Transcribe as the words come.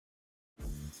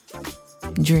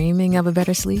Dreaming of a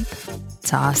better sleep?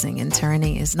 Tossing and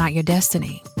turning is not your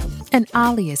destiny. And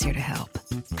Ollie is here to help.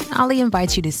 Ollie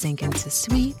invites you to sink into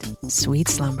sweet, sweet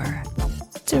slumber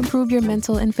to improve your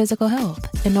mental and physical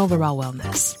health and overall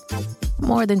wellness.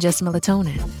 More than just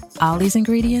melatonin, Ollie's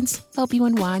ingredients help you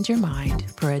unwind your mind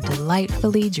for a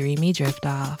delightfully dreamy drift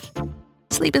off.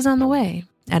 Sleep is on the way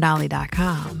at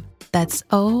Ollie.com. That's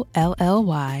OLLY.com.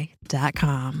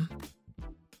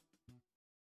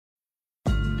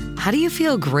 How do you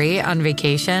feel great on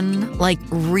vacation? Like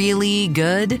really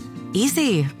good?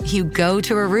 Easy. You go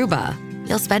to Aruba.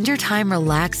 You'll spend your time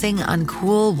relaxing on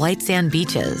cool white sand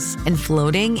beaches and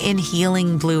floating in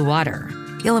healing blue water.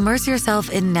 You'll immerse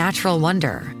yourself in natural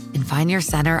wonder and find your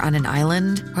center on an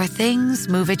island where things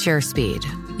move at your speed.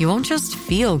 You won't just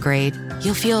feel great,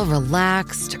 you'll feel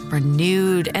relaxed,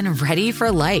 renewed, and ready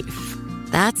for life.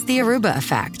 That's the Aruba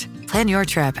effect. Plan your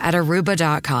trip at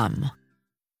Aruba.com.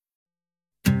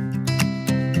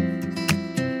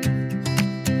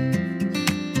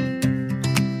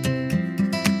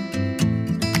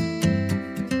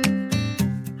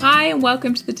 Hi, and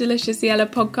welcome to the Delicious Yella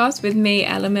podcast with me,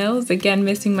 Ella Mills. Again,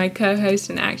 missing my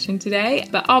co-host in action today.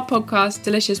 But our podcast,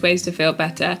 Delicious Ways to Feel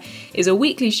Better, is a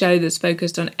weekly show that's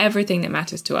focused on everything that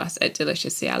matters to us at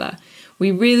Delicious Yella.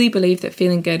 We really believe that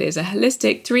feeling good is a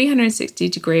holistic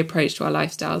 360-degree approach to our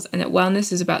lifestyles, and that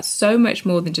wellness is about so much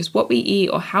more than just what we eat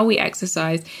or how we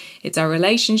exercise. It's our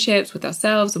relationships with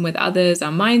ourselves and with others,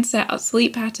 our mindset, our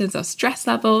sleep patterns, our stress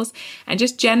levels, and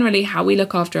just generally how we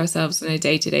look after ourselves on a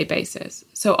day-to-day basis.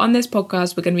 So on this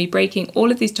podcast, we're going to be breaking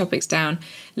all of these topics down,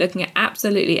 looking at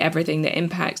absolutely everything that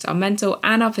impacts our mental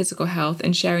and our physical health,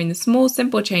 and sharing the small,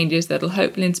 simple changes that'll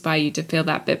hopefully inspire you to feel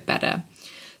that bit better.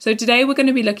 So today we're going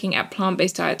to be looking at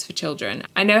plant-based diets for children.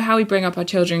 I know how we bring up our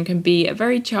children can be a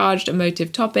very charged,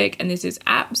 emotive topic, and this is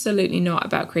absolutely not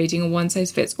about creating a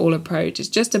one-size-fits-all approach. It's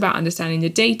just about understanding the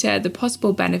data, the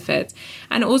possible benefits,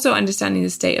 and also understanding the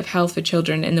state of health for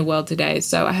children in the world today.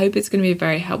 So I hope it's going to be a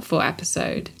very helpful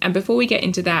episode. And before we get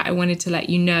into that, I wanted to let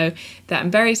you know that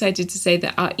I'm very excited to say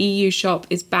that our EU shop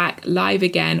is back live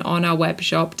again on our web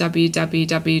shop,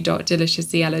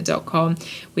 www.deliciousyella.com.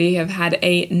 We have had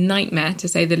a nightmare, to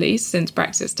say the least, since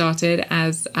Brexit started,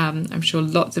 as I'm sure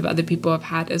lots of other people have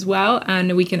had as well,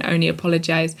 and we can only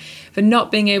apologise for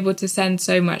not being able to send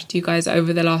so much to you guys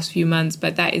over the last few months,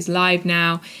 but that is live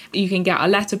now. You can get our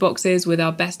letterboxes with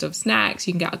our best of snacks,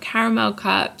 you can get our caramel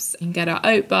cups, you can get our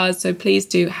oat bars, so please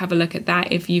do have a look at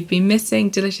that if you've been missing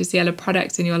Delicious Yella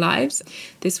products in your lives.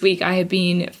 This week I have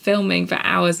been filming for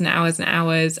hours and hours and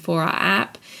hours for our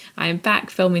app. I am back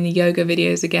filming the yoga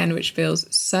videos again, which feels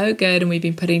so good. And we've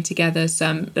been putting together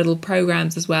some little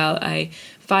programs as well, a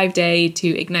 5-day to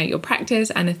ignite your practice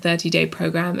and a 30-day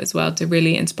program as well to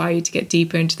really inspire you to get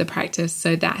deeper into the practice.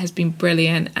 So that has been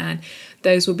brilliant. And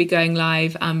those will be going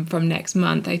live from next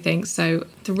month, I think. So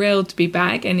thrilled to be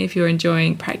back. And if you're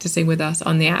enjoying practicing with us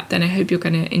on the app, then I hope you're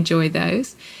going to enjoy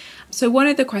those. So one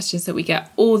of the questions that we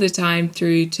get all the time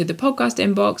through to the podcast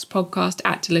inbox,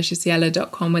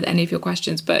 podcast@deliciousyella.com with any of your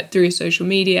questions, but through social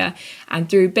media and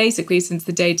through basically since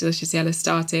the day Delicious Yella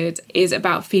started, is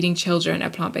about feeding children a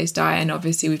plant-based diet. And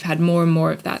obviously we've had more and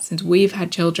more of that since we've had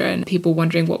children. People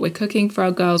wondering what we're cooking for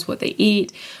our girls, what they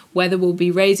eat, whether we'll be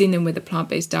raising them with a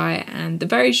plant-based diet. And the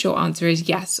very short answer is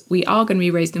yes, we are going to be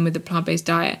raising them with a plant-based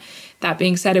diet. That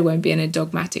being said, it won't be in a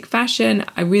dogmatic fashion.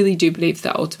 I really do believe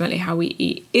that ultimately how we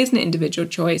eat is an individual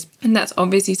choice, and that's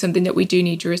obviously something that we do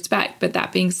need to respect. But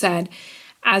that being said,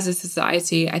 as a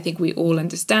society, I think we all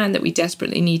understand that we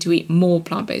desperately need to eat more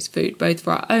plant-based food, both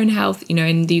for our own health. You know,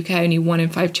 in the UK, only 1 in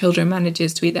 5 children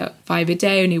manages to eat that 5 a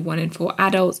day, only 1 in 4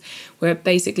 adults. We're at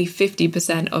basically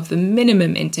 50% of the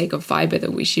minimum intake of fiber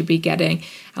that we should be getting.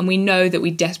 And we know that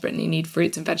we desperately need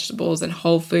fruits and vegetables and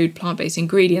whole food, plant-based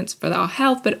ingredients for our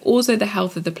health, but also the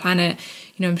health of the planet.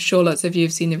 You know, I'm sure lots of you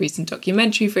have seen the recent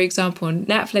documentary, for example, on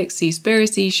Netflix,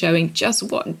 Seaspiracy, showing just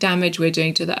what damage we're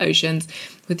doing to the oceans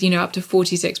with, you know, up to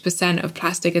 46% of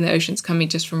plastic in the oceans coming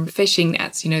just from fishing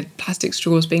nets, you know, plastic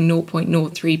straws being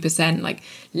 0.03%, like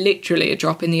literally a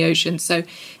drop in the ocean. So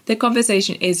the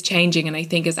conversation is changing. And I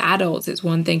think as adults, it's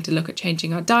one thing to look at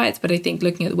changing our diets, but I think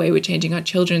looking at the way we're changing our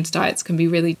children's diets can be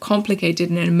really complicated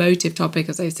and an emotive topic,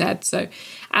 as I said. So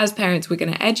as parents, we're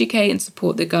going to educate and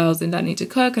support the girls in learning to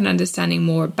cook and understanding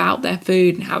more about their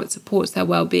food and how it supports their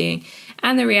well-being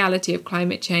and the reality of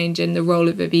climate change and the role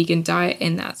of a vegan diet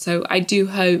in that. So I do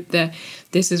hope that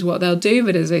this is what they'll do.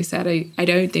 But as I said, I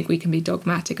don't think we can be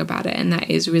dogmatic about it. And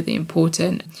that is really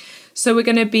important. So we're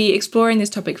going to be exploring this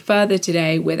topic further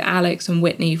today with Alex and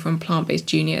Whitney from Plant-Based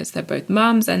Juniors. They're both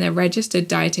mums and they're registered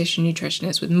dietitian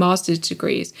nutritionists with master's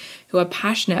degrees who are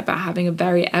passionate about having a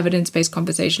very evidence-based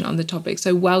conversation on the topic.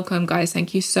 So welcome, guys.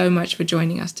 Thank you so much for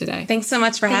joining us today. Thanks so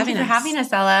much for having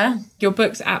us, Ella. Your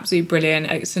book's absolutely brilliant.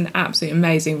 It's an absolutely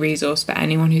amazing resource for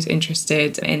anyone who's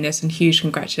interested in this, and huge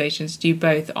congratulations to you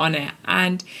both on it.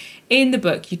 And in the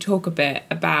book, you talk a bit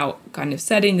about kind of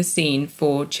setting the scene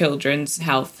for children's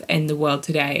health in the world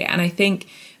today. And I think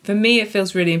for me, it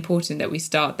feels really important that we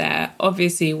start there.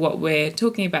 Obviously, what we're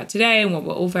talking about today and what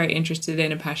we're all very interested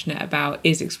in and passionate about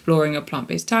is exploring a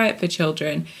plant-based diet for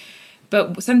children.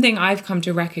 But something I've come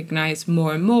to recognize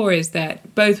more and more is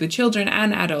that both with children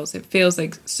and adults, it feels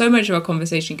like so much of our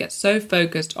conversation gets so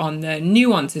focused on the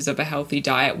nuances of a healthy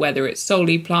diet, whether it's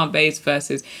solely plant-based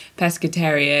versus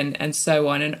pescatarian and so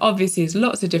on. And obviously, there's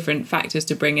lots of different factors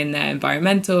to bring in there,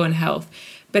 environmental and health.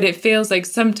 But it feels like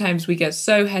sometimes we get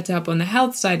so het up on the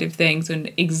health side of things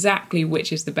and exactly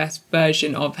which is the best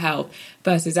version of health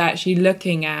versus actually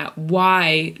looking at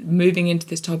why moving into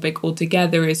this topic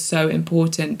altogether is so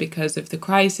important because of the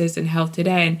crisis in health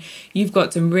today. And you've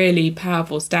got some really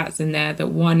powerful stats in there that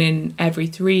 1 in every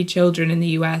 3 children in the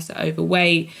US are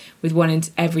overweight, with 1 in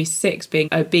every 6 being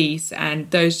obese. And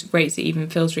those rates are even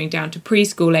filtering down to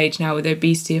preschool age now, with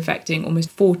obesity affecting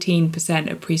almost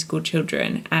 14% of preschool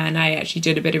children. And I actually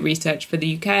did a bit of research for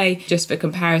the UK just for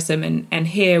comparison. And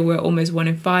here we're almost 1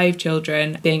 in 5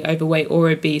 children being overweight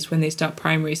or obese when they start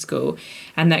primary school.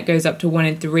 And that goes up to 1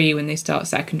 in 3 when they start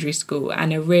secondary school.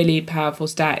 And a really powerful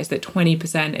stat is that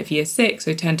 20% of year 6,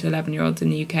 so 10 to 11-year-olds in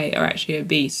the UK, are actually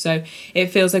obese. So it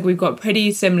feels like we've got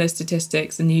pretty similar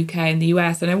statistics in the UK and the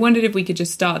US. And I wondered if we could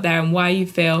just start there and why you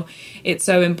feel it's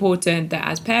so important that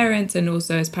as parents and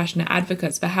also as passionate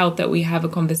advocates for health that we have a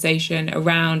conversation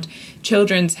around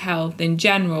children's health in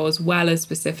general as well as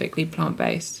specifically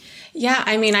plant-based. Yeah,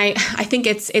 I mean, I think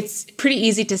it's pretty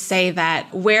easy to say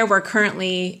that where we're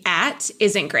currently at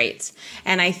isn't great.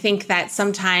 And I think that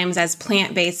sometimes as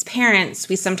plant-based parents,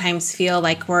 we sometimes feel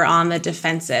like we're on the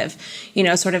defensive,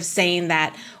 sort of saying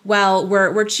that, well,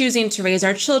 we're choosing to raise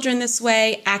our children this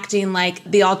way, acting like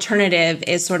the alternative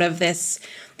is sort of this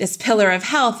pillar of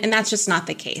health, and that's just not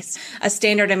the case. A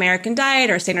standard American diet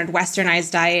or standard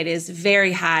westernized diet is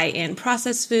very high in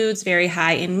processed foods, very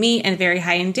high in meat, and very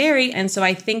high in dairy. And so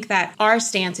I think that our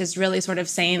stance is really sort of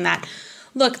saying that,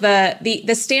 look,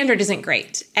 the standard isn't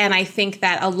great. And I think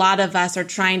that a lot of us are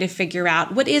trying to figure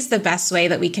out what is the best way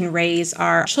that we can raise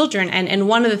our children. And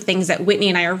one of the things that Whitney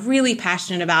and I are really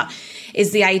passionate about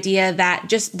is the idea that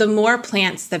just the more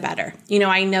plants, the better.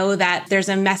 I know that there's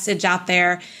a message out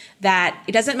there that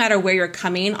it doesn't matter where you're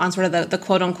coming on sort of the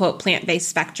quote unquote plant-based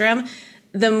spectrum,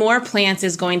 the more plants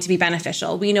is going to be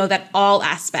beneficial. We know that all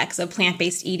aspects of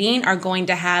plant-based eating are going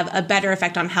to have a better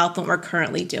effect on health than we're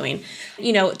currently doing.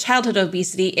 Childhood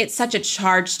obesity, it's such a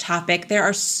charged topic. There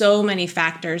are so many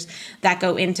factors that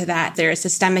go into that. There are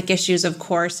systemic issues, of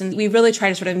course, and we really try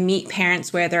to sort of meet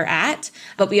parents where they're at,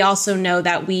 but we also know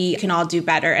that we can all do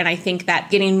better. And I think that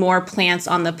getting more plants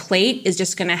on the plate is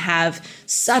just going to have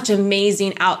such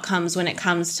amazing outcomes when it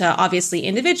comes to obviously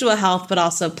individual health, but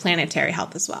also planetary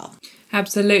health as well.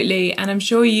 Absolutely. And I'm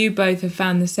sure you both have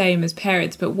found the same as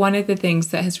parents. But one of the things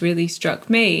that has really struck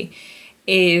me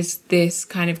is this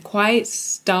kind of quite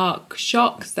stark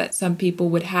shocks that some people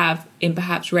would have in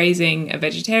perhaps raising a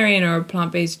vegetarian or a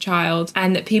plant-based child,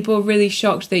 and that people are really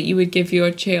shocked that you would give your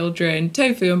children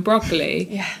tofu and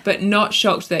broccoli, but not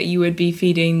shocked that you would be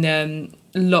feeding them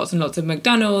lots and lots of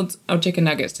McDonald's or chicken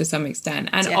nuggets to some extent.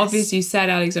 And obviously you said,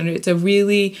 Alexandra, it's a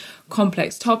really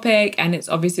complex topic, and it's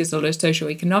obviously there's a lot of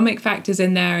socioeconomic factors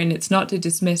in there, and it's not to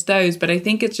dismiss those, but I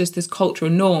think it's just this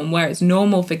cultural norm where it's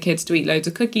normal for kids to eat loads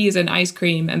of cookies and ice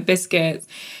cream and biscuits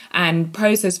and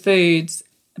processed foods,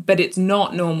 but it's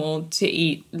not normal to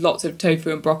eat lots of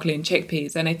tofu and broccoli and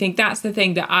chickpeas. And I think that's the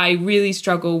thing that I really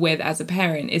struggle with as a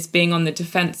parent, is being on the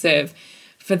defensive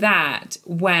for that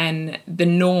when the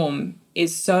norm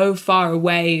is so far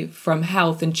away from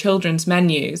health, and children's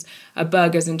menus are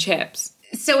burgers and chips.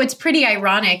 So it's pretty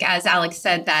ironic, as Alex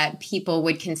said, that people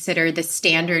would consider the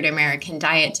standard American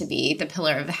diet to be the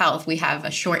pillar of health. We have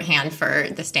a shorthand for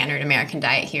the standard American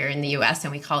diet here in the US,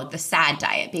 and we call it the SAD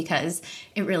diet because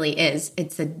it really is.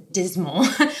 It's a dismal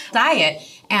diet.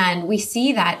 And we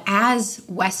see that as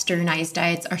westernized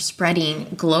diets are spreading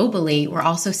globally, we're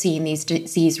also seeing these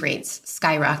disease rates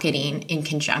skyrocketing in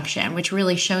conjunction, which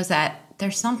really shows that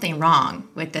there's something wrong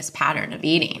with this pattern of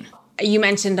eating. You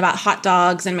mentioned about hot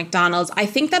dogs and McDonald's. I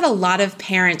think that a lot of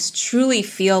parents truly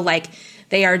feel like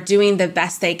they are doing the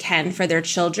best they can for their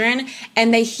children.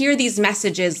 And they hear these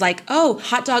messages like, oh,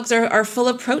 hot dogs are full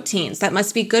of proteins. That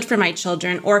must be good for my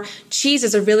children. Or cheese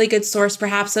is a really good source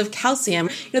perhaps of calcium.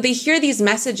 They hear these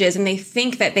messages and they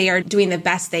think that they are doing the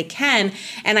best they can.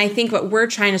 And I think what we're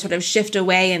trying to sort of shift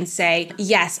away and say,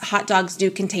 yes, hot dogs do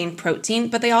contain protein,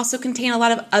 but they also contain a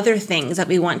lot of other things that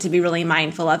we want to be really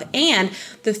mindful of. And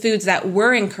the foods that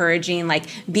we're encouraging, like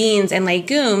beans and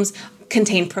legumes,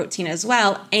 contain protein as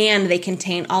well, and they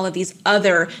contain all of these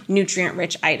other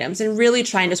nutrient-rich items, and really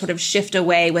trying to sort of shift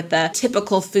away what the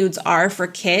typical foods are for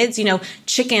kids.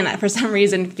 Chicken, for some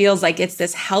reason, feels like it's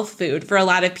this health food for a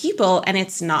lot of people, and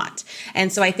it's not.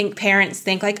 And so I think parents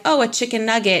think like, oh, a chicken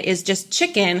nugget is just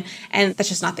chicken, and that's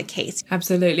just not the case.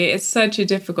 Absolutely. It's such a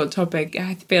difficult topic.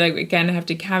 I feel like, again, I have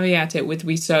to caveat it with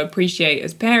we so appreciate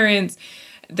as parents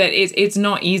that it's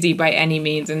not easy by any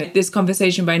means. And this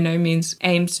conversation by no means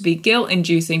aims to be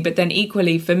guilt-inducing, but then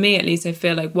equally, for me at least, I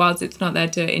feel like whilst it's not there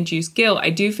to induce guilt, I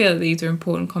do feel that these are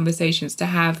important conversations to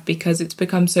have because it's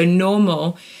become so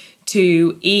normal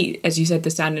to eat, as you said, the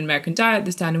standard American diet,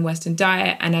 the standard Western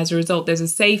diet. And as a result, there's a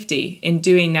safety in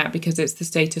doing that because it's the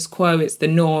status quo, it's the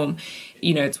norm,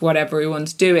 it's what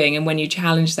everyone's doing. And when you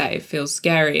challenge that, it feels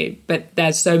scary. But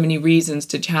there's so many reasons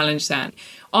to challenge that.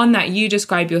 On that, you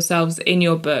describe yourselves in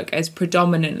your book as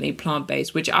predominantly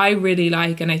plant-based, which I really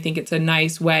like. And I think it's a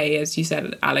nice way, as you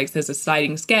said, Alex, there's a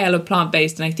sliding scale of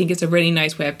plant-based. And I think it's a really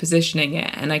nice way of positioning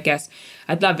it. And I guess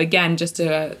I'd love, again, just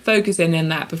to focus in on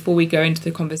that before we go into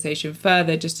the conversation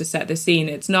further, just to set the scene.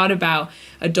 It's not about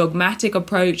a dogmatic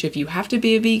approach if you have to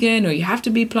be a vegan or you have to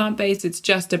be plant-based. It's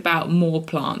just about more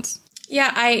plants.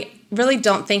 Yeah, I really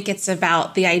don't think it's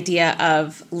about the idea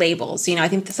of labels. I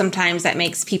think that sometimes that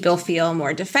makes people feel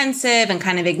more defensive and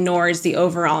kind of ignores the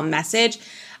overall message.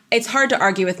 It's hard to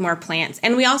argue with more plants.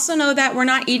 And we also know that we're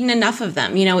not eating enough of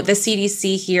them. The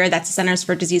CDC here, that's the Centers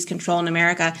for Disease Control in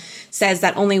America, says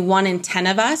that only 1 in 10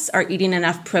 of us are eating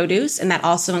enough produce, and that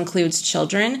also includes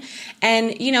children.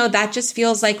 And, that just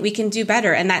feels like we can do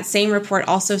better. And that same report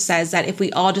also says that if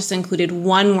we all just included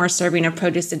 1 more serving of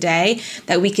produce a day,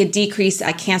 that we could decrease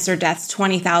cancer deaths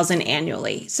 20,000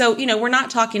 annually. So, we're not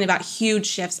talking about huge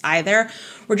shifts either.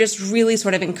 We're just really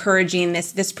sort of encouraging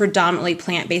this predominantly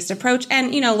plant-based approach.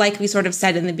 And, like we sort of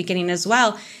said in the beginning as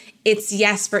well, it's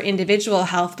yes for individual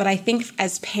health, but I think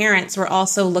as parents, we're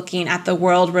also looking at the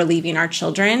world we're leaving our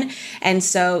children. And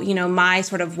so, my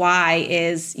sort of why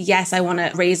is, yes, I want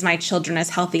to raise my children as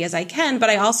healthy as I can,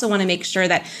 but I also want to make sure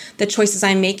that the choices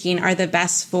I'm making are the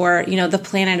best for, the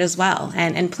planet as well.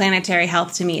 And planetary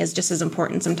health to me is just as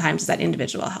important sometimes as that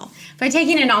individual health. By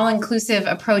taking an all-inclusive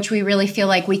approach, we really feel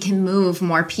like we can move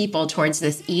more people towards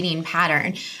this eating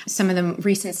pattern. Some of the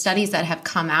recent studies that have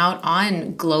come out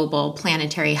on global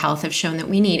planetary health have shown that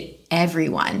we need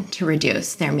everyone to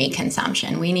reduce their meat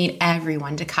consumption. We need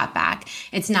everyone to cut back.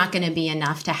 It's not going to be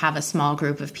enough to have a small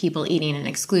group of people eating an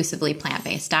exclusively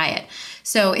plant-based diet.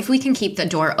 So if we can keep the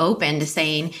door open to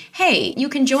saying, hey, you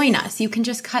can join us. You can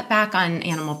just cut back on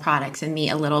animal products and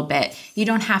meat a little bit. You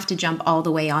don't have to jump all the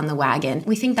way on the wagon.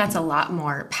 We think that's a lot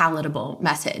more palatable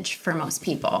message for most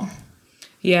people.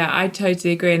 Yeah, I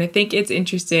totally agree. And I think it's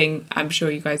interesting. I'm sure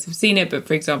you guys have seen it. But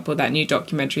for example, that new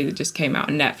documentary that just came out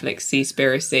on Netflix,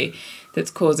 Seaspiracy,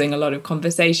 that's causing a lot of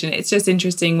conversation. It's just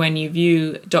interesting when you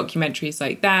view documentaries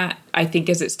like that. I think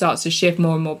as it starts to shift,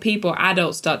 more and more people,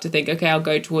 adults start to think, okay, I'll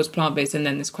go towards plant-based. And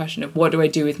then this question of what do I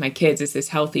do with my kids? Is this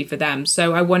healthy for them?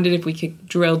 So I wondered if we could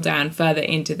drill down further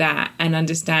into that and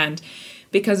understand.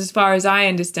 Because as far as I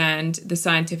understand, the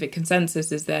scientific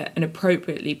consensus is that an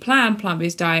appropriately planned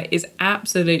plant-based diet is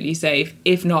absolutely safe,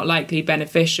 if not likely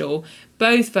beneficial,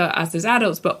 both for us as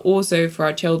adults, but also for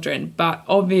our children. But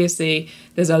obviously,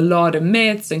 there's a lot of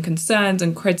myths and concerns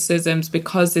and criticisms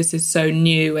because this is so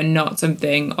new and not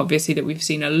something, obviously, that we've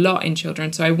seen a lot in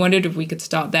children. So I wondered if we could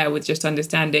start there with just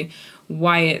understanding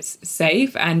why it's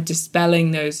safe and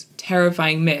dispelling those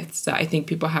terrifying myths that I think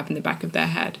people have in the back of their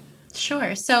head.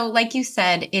 Sure. So like you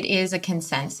said, it is a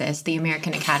consensus. The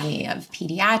American Academy of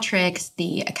Pediatrics,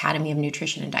 the Academy of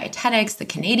Nutrition and Dietetics, the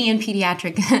Canadian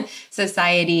Pediatric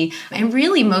Society, and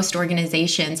really most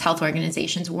organizations, health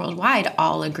organizations worldwide,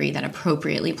 all agree that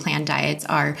appropriately planned diets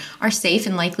are safe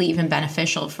and likely even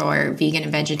beneficial for vegan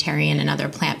and vegetarian and other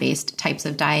plant-based types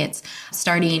of diets,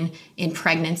 starting in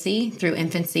pregnancy, through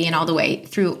infancy, and all the way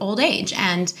through old age.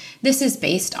 And this is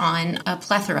based on a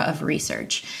plethora of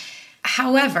research.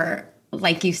 However,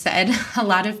 like you said, a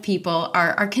lot of people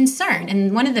are concerned.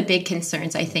 And one of the big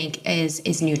concerns, I think,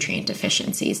 is nutrient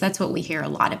deficiencies. That's what we hear a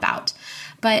lot about.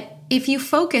 But if you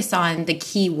focus on the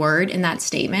key word in that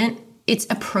statement, it's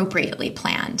appropriately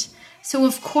planned. So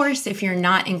of course, if you're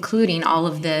not including all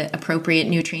of the appropriate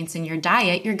nutrients in your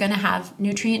diet, you're going to have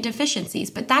nutrient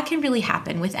deficiencies. But that can really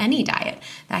happen with any diet.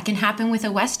 That can happen with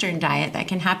a Western diet. That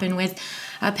can happen with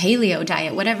a paleo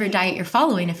diet, whatever diet you're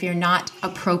following. If you're not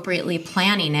appropriately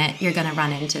planning it, you're going to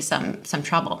run into some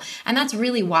trouble. And that's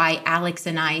really why Alex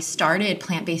and I started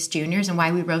Plant-Based Juniors and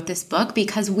why we wrote this book,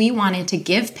 because we wanted to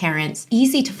give parents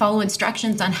easy to follow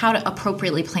instructions on how to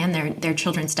appropriately plan their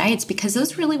children's diets, because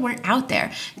those really weren't out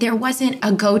there. There wasn't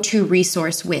a go-to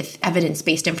resource with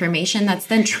evidence-based information that's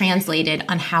then translated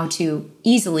on how to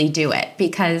easily do it,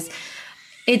 because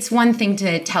it's one thing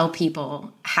to tell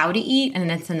people how to eat,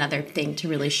 and it's another thing to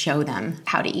really show them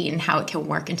how to eat and how it can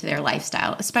work into their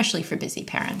lifestyle, especially for busy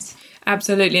parents.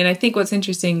 Absolutely. And I think what's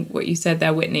interesting, what you said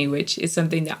there, Whitney, which is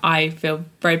something that I feel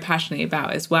very passionately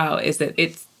about as well, is that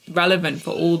it's relevant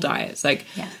for all diets. Like,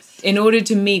 yes. In order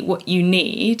to meet what you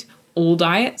need, all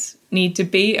diets need to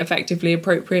be effectively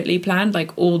appropriately planned.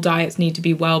 Like, all diets need to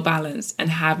be well balanced and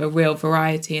have a real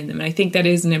variety in them. And I think that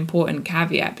is an important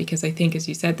caveat, because I think, as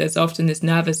you said, there's often this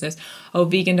nervousness, oh,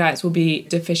 vegan diets will be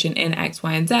deficient in X,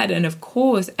 Y, and Z. And of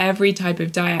course, every type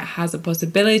of diet has a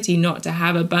possibility not to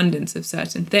have abundance of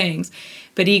certain things.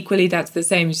 But equally, that's the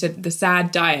same. You said the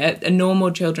SAD diet, a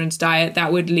normal children's diet,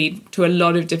 that would lead to a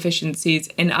lot of deficiencies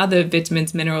in other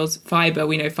vitamins, minerals, fiber.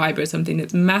 We know fiber is something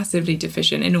that's massively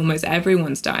deficient in almost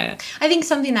everyone's diet. I think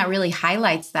something that really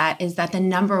highlights that is that the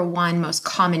number one most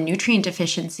common nutrient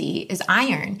deficiency is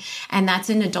iron, and that's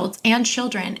in adults and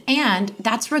children, and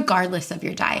that's regardless of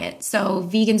your diet. So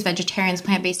vegans, vegetarians,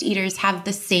 plant-based eaters have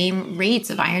the same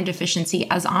rates of iron deficiency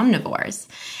as omnivores,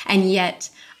 and yet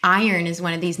iron is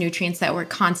one of these nutrients that we're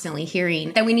constantly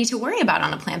hearing that we need to worry about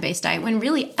on a plant-based diet, when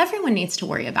really everyone needs to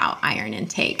worry about iron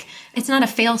intake. It's not a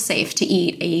fail-safe to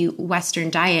eat a Western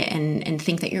diet and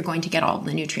think that you're going to get all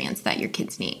the nutrients that your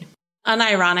kids need.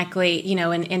 Unironically,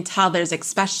 in toddlers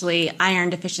especially, iron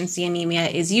deficiency anemia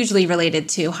is usually related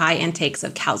to high intakes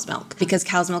of cow's milk, because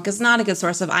cow's milk is not a good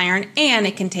source of iron and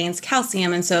it contains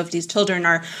calcium. And so if these children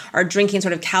are drinking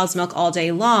sort of cow's milk all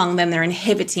day long, then they're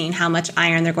inhibiting how much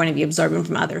iron they're going to be absorbing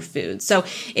from other foods. So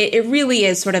it really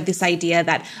is sort of this idea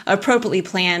that appropriately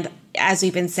planned, as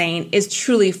we've been saying, is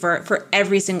truly for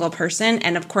every single person.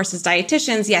 And of course, as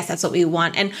dietitians, yes, that's what we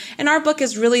want. And our book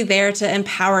is really there to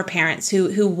empower parents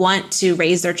who want to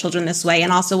raise their children this way,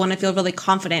 and also want to feel really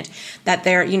confident that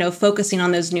they're, focusing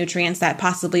on those nutrients that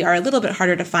possibly are a little bit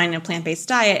harder to find in a plant-based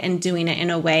diet, and doing it in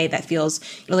a way that feels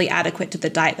really adequate to the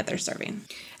diet that they're serving.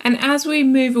 And as we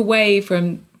move away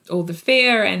from all the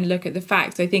fear and look at the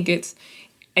facts, I think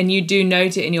and you do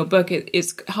note it in your book,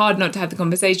 it's hard not to have the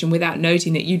conversation without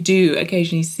noting that you do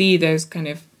occasionally see those kind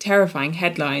of terrifying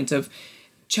headlines of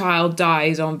child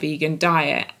dies on vegan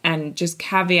diet, and just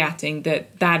caveating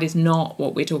that is not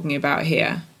what we're talking about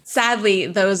here. Sadly,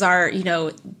 those are,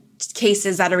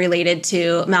 cases that are related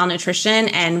to malnutrition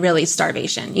and really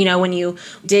starvation. When you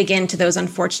dig into those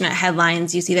unfortunate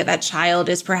headlines, you see that child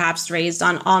is perhaps raised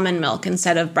on almond milk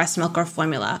instead of breast milk or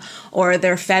formula, or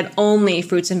they're fed only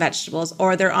fruits and vegetables,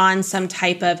 or they're on some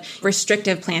type of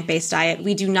restrictive plant-based diet.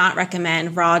 We do not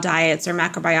recommend raw diets or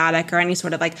macrobiotic or any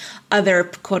sort of other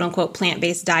quote unquote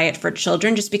plant-based diet for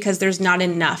children, just because there's not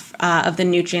enough of the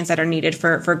nutrients that are needed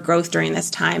for growth during this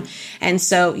time. And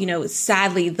so,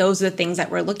 sadly, those are the things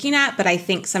that we're looking at. But I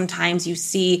think sometimes you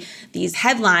see these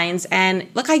headlines, and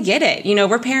look, I get it.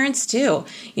 We're parents too.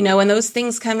 When those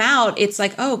things come out, it's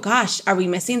like, oh gosh, are we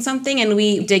missing something? And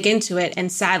we dig into it. And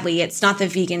sadly, it's not the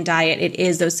vegan diet. It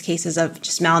is those cases of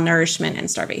just malnourishment and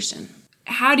starvation.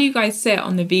 How do you guys sit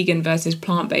on the vegan versus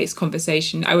plant-based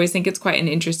conversation? I always think it's quite an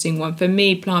interesting one. For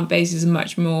me, plant-based is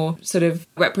much more sort of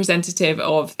representative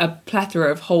of a plethora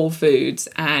of whole foods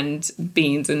and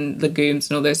beans and legumes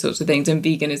and all those sorts of things. And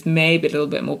vegan is maybe a little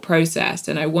bit more processed.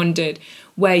 And I wondered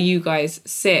where you guys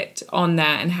sit on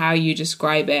that and how you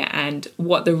describe it, and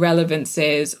what the relevance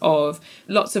is of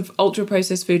lots of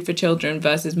ultra-processed food for children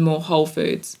versus more whole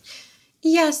foods.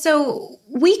 Yeah, so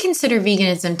we consider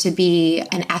veganism to be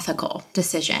an ethical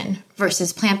decision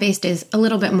versus plant-based is a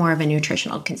little bit more of a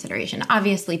nutritional consideration.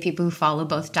 Obviously, people who follow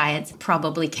both diets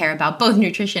probably care about both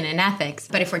nutrition and ethics.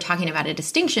 But if we're talking about a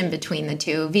distinction between the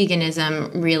two,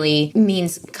 veganism really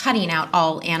means cutting out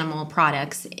all animal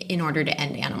products in order to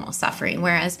end animal suffering.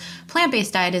 Whereas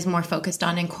plant-based diet is more focused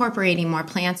on incorporating more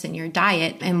plants in your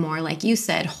diet and more, like you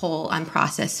said, whole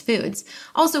unprocessed foods.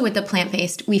 Also with the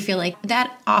plant-based, we feel like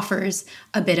that offers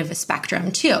a bit of a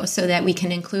spectrum too, so that we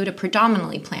can include a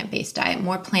predominantly plant-based diet,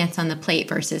 more plants on the plate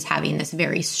versus having this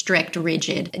very strict,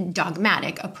 rigid,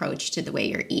 dogmatic approach to the way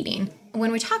you're eating.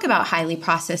 When we talk about highly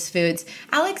processed foods,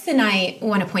 Alex and I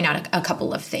want to point out a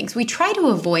couple of things. We try to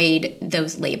avoid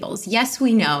those labels. Yes,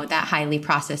 we know that highly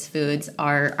processed foods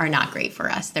are not great for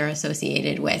us. They're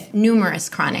associated with numerous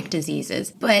chronic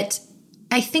diseases. But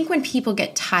I think when people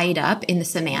get tied up in the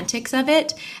semantics of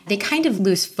it, they kind of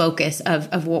lose focus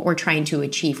of what we're trying to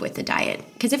achieve with the diet.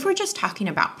 Because if we're just talking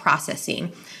about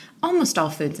processing, almost all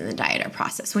foods in the diet are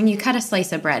processed. When you cut a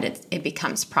slice of bread, it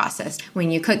becomes processed. When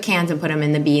you cook cans and put them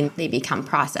in the bean, they become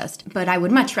processed. But I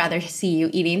would much rather see you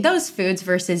eating those foods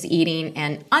versus eating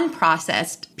an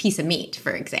unprocessed piece of meat,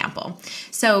 for example.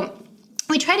 So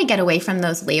we try to get away from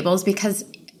those labels because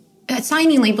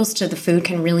assigning labels to the food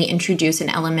can really introduce an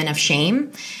element of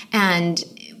shame. And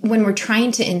when we're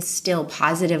trying to instill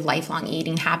positive lifelong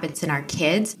eating habits in our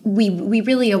kids, we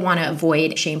really want to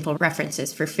avoid shameful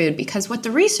references for food, because what the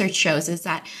research shows is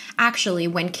that actually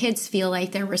when kids feel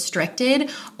like they're restricted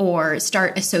or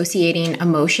start associating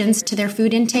emotions to their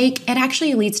food intake, it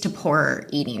actually leads to poorer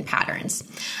eating patterns.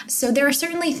 So there are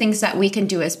certainly things that we can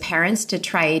do as parents to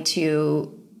try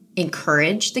to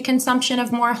encourage the consumption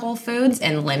of more whole foods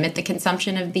and limit the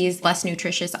consumption of these less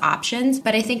nutritious options.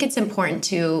 But I think it's important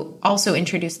to also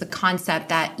introduce the concept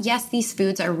that, yes, these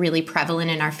foods are really prevalent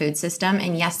in our food system,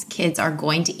 and yes, kids are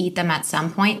going to eat them at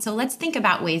some point. So let's think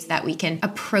about ways that we can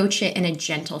approach it in a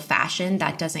gentle fashion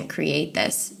that doesn't create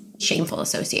this shameful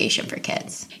association for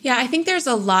kids. Yeah, I think there's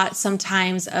a lot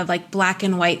sometimes of like black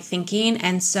and white thinking.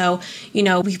 And so, we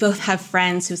both have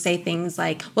friends who say things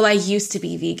like, well, I used to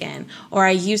be vegan or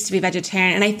I used to be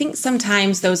vegetarian. And I think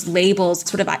sometimes those labels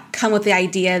sort of come with the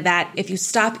idea that if you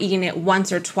stop eating it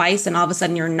once or twice, then all of a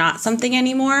sudden you're not something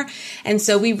anymore. And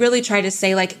so we really try to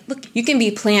say, like, look, you can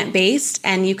be plant-based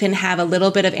and you can have a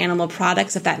little bit of animal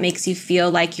products if that makes you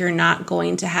feel like you're not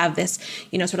going to have this,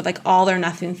 sort of like all or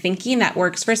nothing thinking that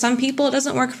works for some people. It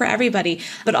doesn't work for everybody,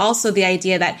 but also the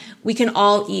idea that we can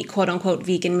all eat quote unquote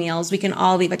vegan meals. We can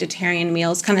all eat vegetarian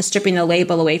meals, kind of stripping the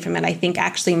label away from it, I think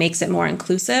actually makes it more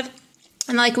inclusive.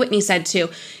 And like Whitney said too,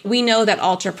 we know that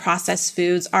ultra-processed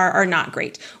foods are not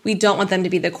great. We don't want them to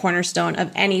be the cornerstone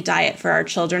of any diet for our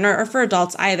children or for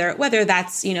adults either, whether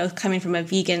that's, coming from a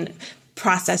vegan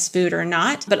processed food or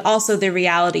not. But also the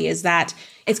reality is that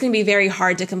it's going to be very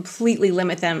hard to completely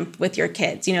limit them with your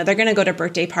kids. They're going to go to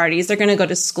birthday parties, they're going to go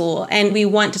to school, and we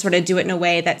want to sort of do it in a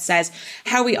way that says,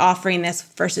 how are we offering this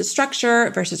versus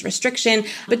structure versus restriction,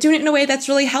 but doing it in a way that's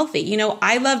really healthy.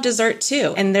 I love dessert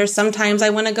too. And there's sometimes I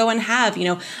want to go and have,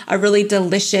 a really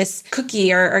delicious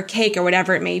cookie or cake or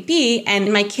whatever it may be.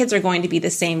 And my kids are going to be the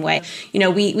same way. We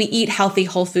eat healthy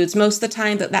whole foods most of the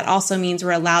time, but that also means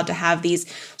we're allowed to have these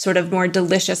sort of more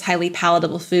delicious, highly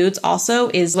palatable foods also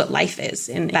is what life is.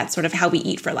 And that's sort of how we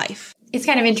eat for life. It's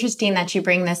kind of interesting that you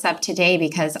bring this up today,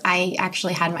 because I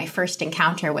actually had my first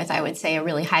encounter with, I would say, a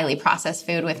really highly processed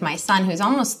food with my son, who's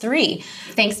almost 3.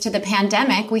 Thanks to the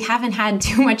pandemic, we haven't had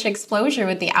too much exposure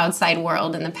with the outside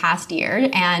world in the past year,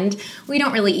 and we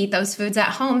don't really eat those foods at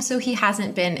home, so he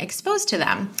hasn't been exposed to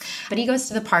them. But he goes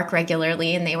to the park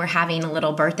regularly, and they were having a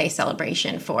little birthday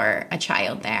celebration for a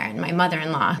child there, and my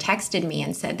mother-in-law texted me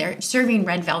and said, they're serving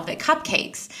red velvet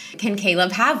cupcakes. Can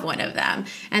Caleb have one of them?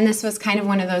 And this was kind of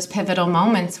one of those pivotal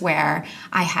moments where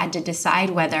I had to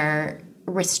decide whether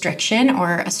restriction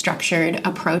or a structured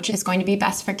approach is going to be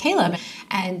best for Caleb.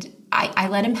 And I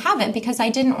let him have it because I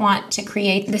didn't want to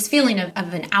create this feeling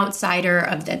of an outsider,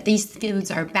 of that these foods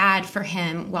are bad for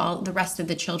him while the rest of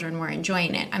the children were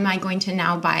enjoying it. Am I going to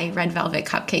now buy red velvet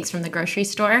cupcakes from the grocery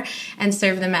store and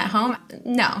serve them at home?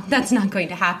 No, that's not going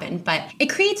to happen. But it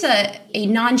creates a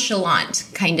nonchalant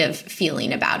kind of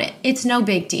feeling about it. It's no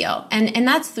big deal. And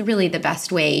that's really the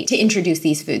best way to introduce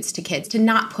these foods to kids, to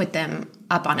not put them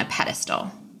up on a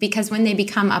pedestal. Because when they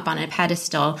become up on a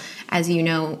pedestal, as you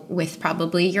know, with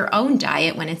probably your own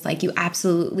diet, when it's like you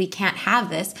absolutely can't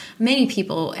have this, many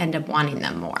people end up wanting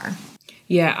them more.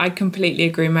 Yeah, I completely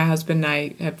agree. My husband and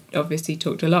I have obviously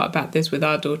talked a lot about this with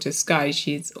our daughter Sky.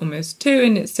 She's almost 2,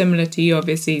 and it's similar to you,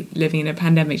 obviously, living in a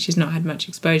pandemic. She's not had much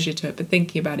exposure to it, but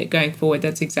thinking about it going forward,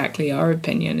 that's exactly our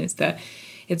opinion, is that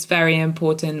it's very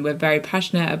important. We're very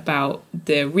passionate about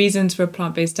the reasons for a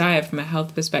plant-based diet from a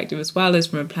health perspective as well as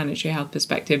from a planetary health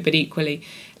perspective, but equally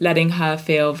letting her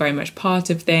feel very much part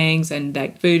of things, and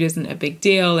that food isn't a big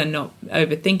deal, and not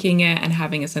overthinking it, and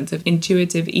having a sense of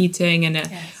intuitive eating and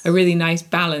a really nice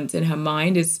balance in her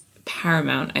mind is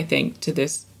paramount, I think, to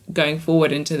this going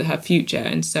forward into her future.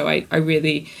 And so I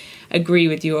really agree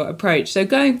with your approach. So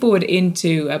going forward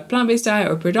into a plant-based diet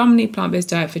or predominantly plant-based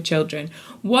diet for children,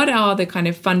 what are the kind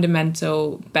of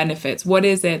fundamental benefits? What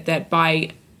is it that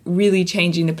by really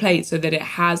changing the plate so that it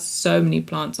has so many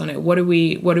plants on it, what are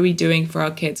we doing for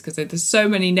our kids? Because there's so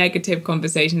many negative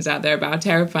conversations out there about how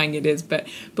terrifying it is, but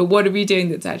what are we doing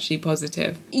that's actually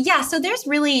positive? Yeah, so there's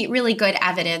really, really good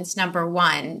evidence, number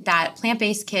one, that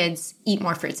plant-based kids eat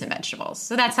more fruits and vegetables.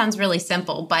 So that sounds really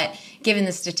simple, but given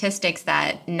the statistics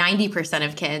that 90%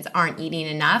 of kids aren't eating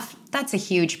enough, that's a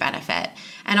huge benefit.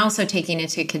 And also taking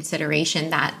into consideration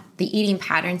that the eating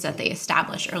patterns that they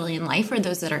establish early in life are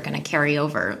those that are going to carry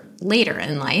over later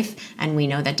in life. And we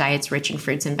know that diets rich in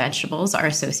fruits and vegetables are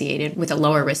associated with a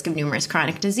lower risk of numerous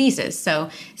chronic diseases. So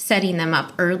setting them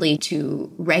up early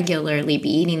to regularly be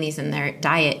eating these in their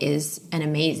diet is an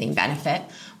amazing benefit.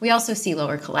 We also see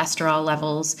lower cholesterol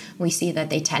levels. We see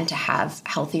that they tend to have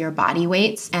healthier body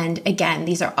weights. And again,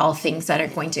 these are all things that are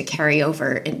going to carry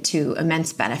over into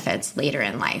immense benefits later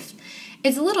in life.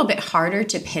 It's a little bit harder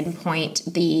to pinpoint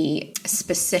the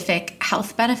specific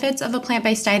health benefits of a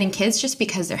plant-based diet in kids just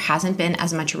because there hasn't been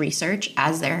as much research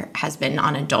as there has been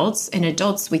on adults. In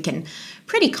adults, we can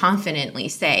pretty confidently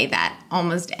say that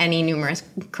almost any numerous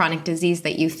chronic disease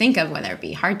that you think of, whether it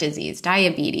be heart disease,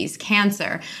 diabetes,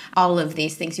 cancer, all of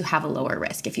these things, you have a lower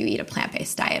risk if you eat a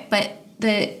plant-based diet. But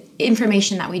the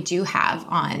information that we do have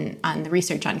on the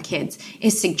research on kids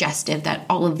is suggestive that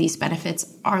all of these benefits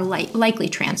are likely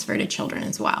transferred to children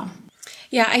as well.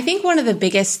 Yeah, I think one of the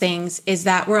biggest things is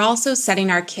that we're also setting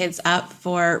our kids up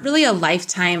for really a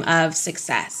lifetime of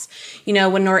success. You know,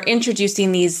 when we're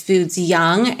introducing these foods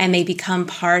young and they become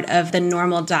part of the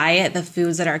normal diet, the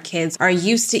foods that our kids are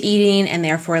used to eating and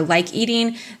therefore like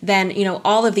eating, then, you know,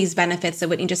 all of these benefits that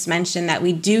Whitney just mentioned that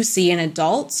we do see in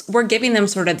adults, we're giving them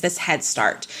sort of this head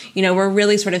start. You know, we're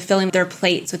really sort of filling their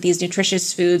plates with these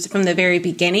nutritious foods from the very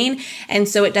beginning. And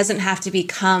so it doesn't have to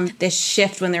become this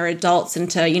shift when they're adults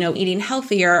into, you know, eating healthier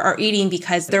or eating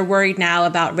because they're worried now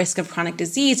about risk of chronic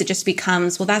disease. It just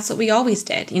becomes, well, that's what we always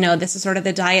did. You know, this is sort of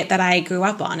the diet that I grew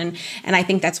up on. And I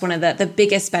think that's one of the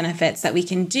biggest benefits that we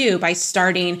can do by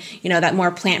starting, you know, that more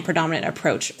plant predominant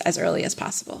approach as early as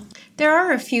possible. There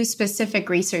are a few specific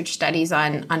research studies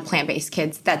on plant-based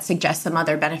kids that suggest some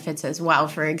other benefits as well.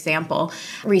 For example,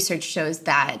 research shows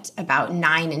that about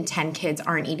 9 in 10 kids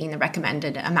aren't eating the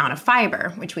recommended amount of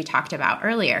fiber, which we talked about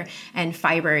earlier. And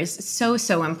fiber is so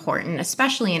important,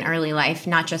 especially in early life,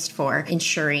 not just for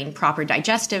ensuring proper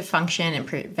digestive function and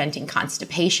preventing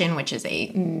constipation, which is a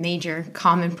major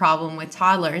common problem with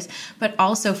toddlers, but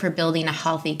also for building a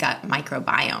healthy gut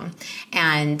microbiome.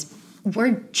 And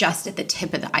we're just at the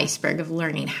tip of the iceberg of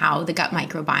learning how the gut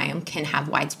microbiome can have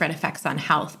widespread effects on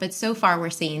health. But so far,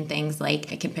 we're seeing things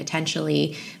like it can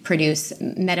potentially produce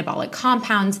metabolic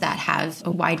compounds that have a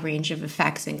wide range of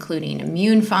effects, including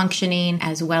immune functioning,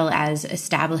 as well as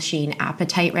establishing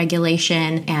appetite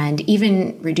regulation and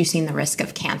even reducing the risk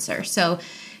of cancer. So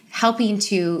helping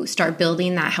to start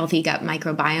building that healthy gut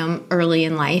microbiome early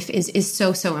in life is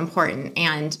so important.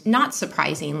 And not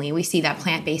surprisingly, we see that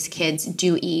plant-based kids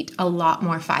do eat a lot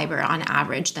more fiber on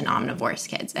average than omnivorous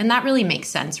kids. And that really makes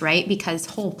sense, right? Because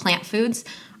whole plant foods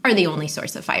are the only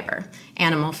source of fiber.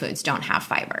 Animal foods don't have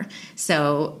fiber.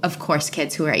 So, of course,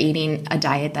 kids who are eating a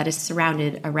diet that is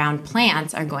surrounded around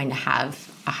plants are going to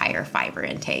have a higher fiber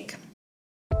intake.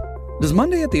 Does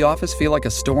Monday at the office feel like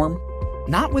a storm?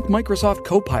 Not with Microsoft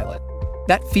Copilot.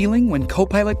 That feeling when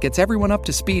Copilot gets everyone up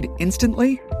to speed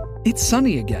instantly? It's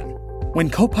sunny again.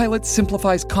 When Copilot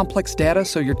simplifies complex data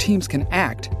so your teams can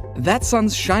act, that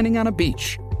sun's shining on a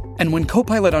beach. And when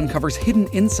Copilot uncovers hidden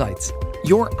insights,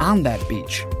 you're on that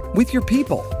beach with your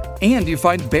people, and you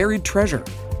find buried treasure.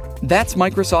 That's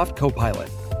Microsoft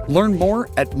Copilot. Learn more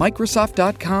at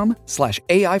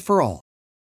Microsoft.com/AI for all.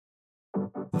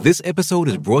 This episode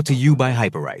is brought to you by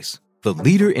Hyperice, the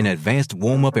leader in advanced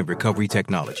warm-up and recovery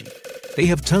technology. They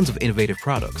have tons of innovative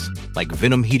products, like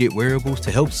Venom-heated wearables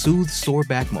to help soothe sore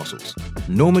back muscles,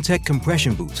 Normatec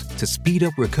compression boots to speed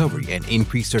up recovery and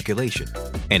increase circulation,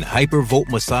 and Hypervolt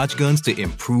massage guns to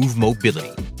improve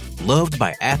mobility. Loved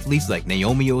by athletes like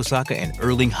Naomi Osaka and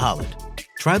Erling Haaland.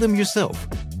 Try them yourself.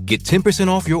 Get 10%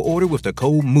 off your order with the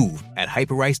code MOVE at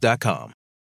Hyperice.com.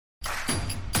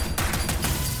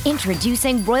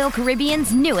 Introducing Royal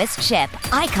Caribbean's newest ship,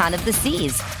 Icon of the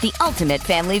Seas, the ultimate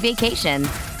family vacation.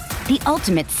 The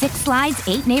ultimate 6 slides,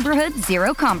 8 neighborhoods,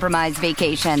 0 compromise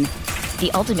vacation.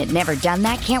 The ultimate never done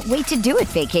that, can't wait to do it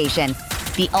vacation.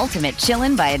 The ultimate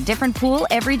chillin' by a different pool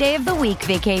every day of the week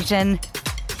vacation.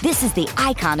 This is the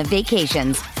Icon of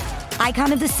vacations.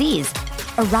 Icon of the Seas,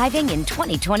 arriving in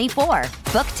 2024.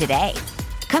 Book today.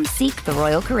 Come seek the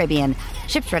Royal Caribbean.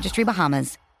 Ships Registry,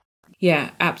 Bahamas.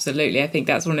 Yeah, absolutely. I think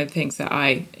that's one of the things that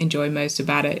I enjoy most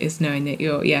about it, is knowing that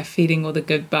you're, feeding all the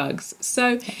good bugs.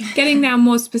 So getting now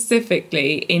more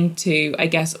specifically into, I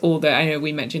guess, I know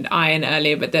we mentioned iron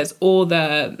earlier, but there's all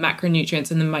the macronutrients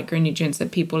and the micronutrients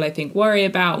that people, I think, worry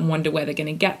about and wonder where they're going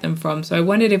to get them from. So I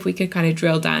wondered if we could kind of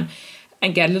drill down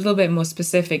and get a little bit more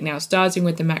specific now, starting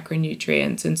with the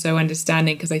macronutrients. And so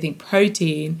understanding, because I think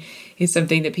protein is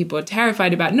something that people are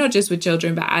terrified about, not just with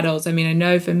children, but adults. I mean, I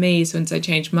know for me, since I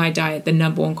changed my diet, the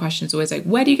number one question is always like,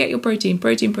 where do you get your protein?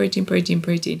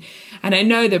 Protein. And I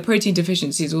know that protein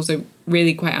deficiency is also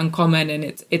really quite uncommon, and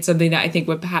it's something that I think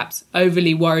we're perhaps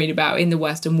overly worried about in the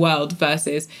Western world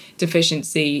versus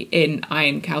deficiency in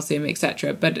iron, calcium,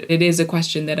 etc. But it is a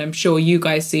question that I'm sure you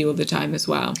guys see all the time as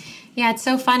well. Yeah, it's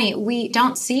so funny. We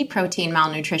don't see protein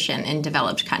malnutrition in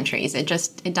developed countries. It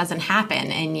doesn't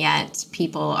happen. And yet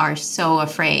people are so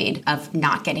afraid of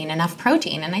not getting enough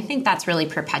protein. And I think that's really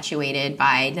perpetuated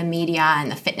by the media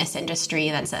and the fitness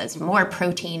industry that says more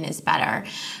protein is better.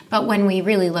 But when we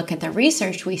really look at the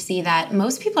research, we see that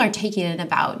most people are taking in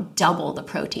about double the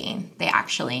protein they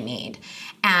actually need.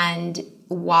 And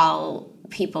while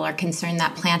people are concerned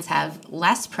that plants have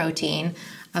less protein,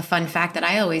 a fun fact that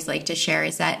I always like to share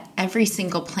is that every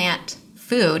single whole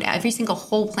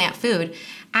plant food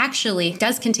actually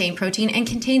does contain protein and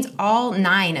contains all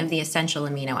 9 of the essential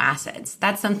amino acids.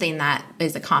 That's something that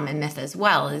is a common myth as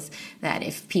well, is that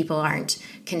if people aren't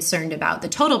concerned about the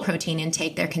total protein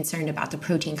intake, they're concerned about the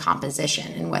protein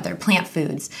composition and whether plant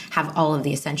foods have all of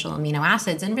the essential amino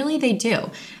acids. And really they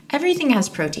do. Everything has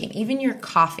protein. Even your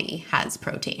coffee has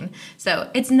protein.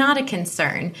 So it's not a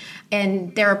concern.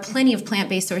 And there are plenty of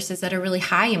plant-based sources that are really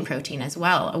high in protein as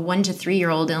well. A 1 to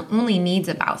 3-year-old only needs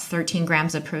about 13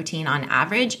 grams of protein on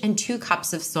average, and 2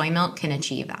 cups of soy milk can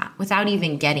achieve that without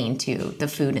even getting to the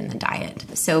food in the diet.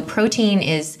 So protein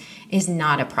is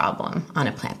not a problem on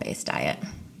a plant-based diet.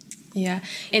 Yeah.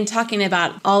 In talking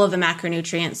about all of the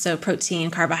macronutrients, so protein,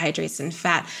 carbohydrates, and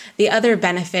fat, the other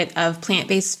benefit of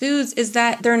plant-based foods is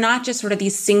that they're not just sort of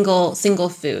these single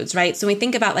foods, right? So when we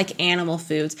think about like animal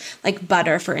foods, like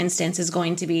butter, for instance, is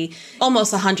going to be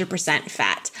almost 100%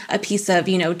 fat. A piece of,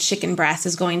 chicken breast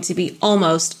is going to be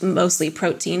mostly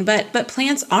protein, but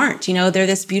plants aren't, they're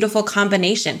this beautiful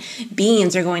combination.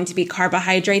 Beans are going to be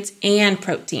carbohydrates and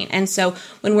protein. And so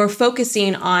when we're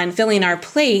focusing on filling our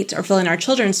plate or filling our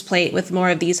children's plate with more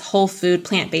of these whole food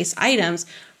plant-based items,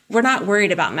 we're not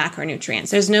worried about macronutrients.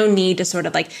 There's no need to sort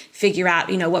of like figure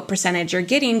out, what percentage you're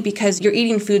getting, because you're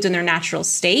eating foods in their natural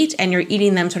state and you're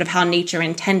eating them sort of how nature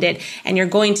intended, and you're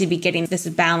going to be getting this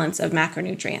balance of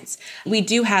macronutrients. We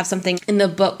do have something in the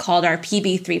book called our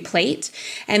PB3 plate,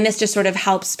 and this just sort of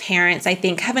helps parents, I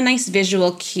think, have a nice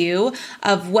visual cue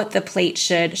of what the plate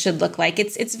should look like.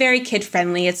 It's very kid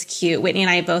friendly. It's cute. Whitney and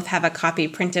I both have a copy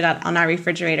printed out on our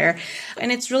refrigerator, and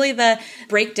it's really the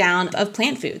breakdown of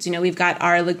plant foods. We've got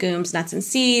our legumes, nuts, and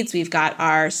seeds. We've got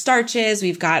our starches.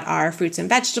 We've got our fruits and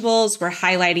vegetables. We're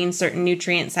highlighting certain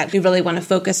nutrients that we really want to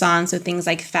focus on. So things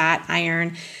like fat,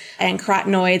 iron, and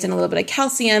carotenoids, and a little bit of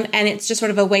calcium. And it's just sort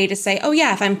of a way to say, oh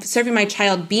yeah, if I'm serving my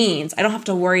child beans, I don't have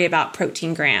to worry about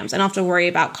protein grams. I don't have to worry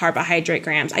about carbohydrate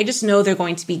grams. I just know they're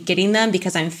going to be getting them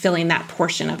because I'm filling that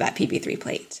portion of that PB3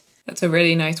 plate. That's a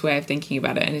really nice way of thinking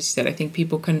about it. And as you said, I think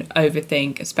people can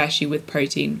overthink, especially with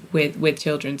protein, with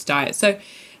children's diet. So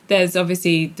there's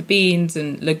obviously the beans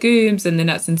and legumes and the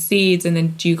nuts and seeds. And then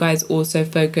do you guys also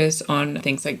focus on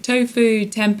things like tofu,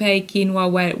 tempeh,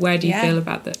 quinoa? Where do you feel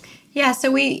about that? Yeah,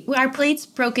 so our plate's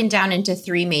broken down into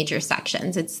 3 major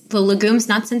sections. It's the legumes,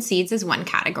 nuts, and seeds is one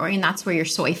category, and that's where your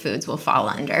soy foods will fall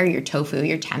under, your tofu,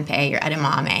 your tempeh, your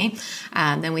edamame.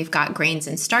 Then we've got grains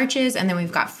and starches, and then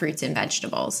we've got fruits and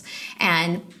vegetables.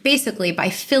 And basically, by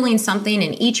filling something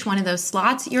in each one of those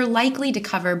slots, you're likely to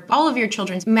cover all of your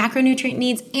children's macronutrient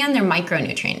needs and their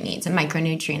micronutrient needs. And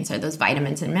micronutrients are those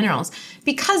vitamins and minerals,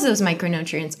 because those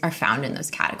micronutrients are found in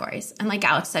those categories. And like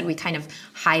Alex said, we kind of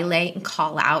highlight and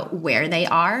call out where they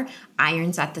are.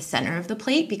 Iron's at the center of the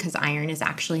plate because iron is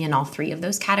actually in all 3 of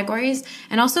those categories,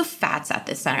 and also fat's at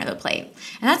the center of the plate.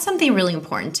 And that's something really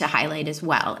important to highlight as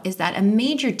well, is that a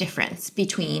major difference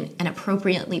between an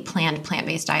appropriately planned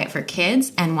plant-based diet for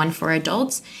kids and one for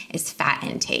adults is fat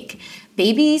intake.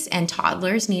 Babies and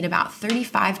toddlers need about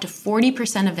 35 to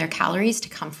 40% of their calories to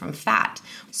come from fat.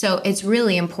 So it's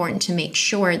really important to make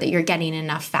sure that you're getting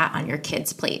enough fat on your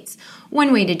kids' plates.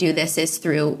 One way to do this is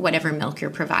through whatever milk you're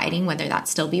providing, whether that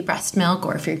still be breast breast milk,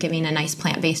 or if you're giving a nice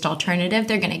plant-based alternative,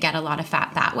 they're going to get a lot of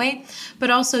fat that way. But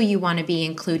also you want to be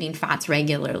including fats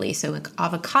regularly. So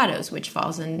avocados, which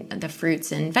falls in the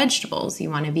fruits and vegetables, you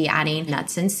want to be adding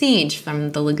nuts and seeds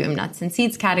from the legume nuts and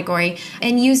seeds category,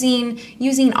 and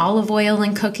using olive oil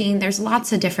in cooking. There's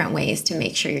lots of different ways to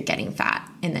make sure you're getting fat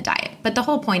in the diet. But the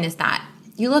whole point is that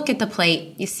you look at the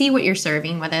plate, you see what you're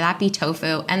serving, whether that be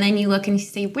tofu, and then you look and you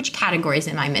say, which categories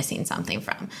am I missing something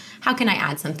from? How can I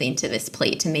add something to this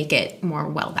plate to make it more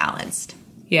well-balanced?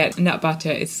 Yeah, nut butter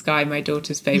is Sky, my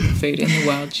daughter's favorite food in the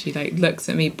world. She looks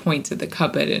at me, points at the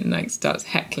cupboard, and starts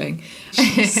heckling.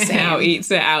 She now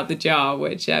eats it out the jar,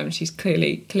 which she's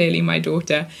clearly my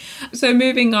daughter. So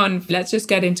moving on, let's just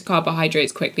get into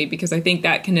carbohydrates quickly, because I think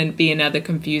that can be another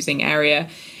confusing area.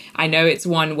 I know it's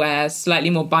one where slightly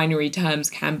more binary terms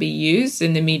can be used.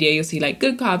 In the media, you'll see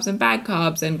good carbs and bad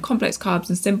carbs and complex carbs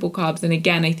and simple carbs. And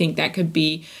again, I think that could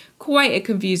be quite a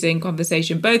confusing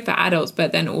conversation, both for adults,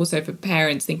 but then also for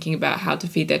parents thinking about how to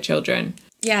feed their children.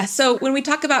 Yeah, so when we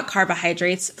talk about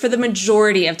carbohydrates, for the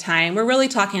majority of time, we're really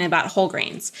talking about whole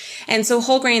grains. And so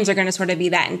whole grains are going to sort of be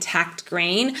that intact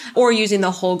grain, or using the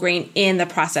whole grain in the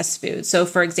processed food. So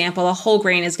for example, a whole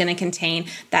grain is going to contain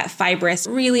that fibrous,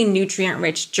 really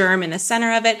nutrient-rich germ in the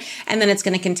center of it, and then it's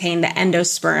going to contain the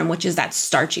endosperm, which is that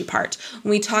starchy part.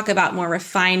 When we talk about more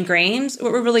refined grains,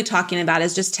 what we're really talking about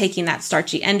is just taking that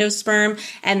starchy endosperm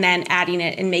and then adding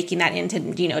it and making that into,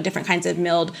 different kinds of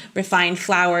milled refined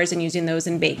flours and using those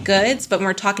in baked goods. But when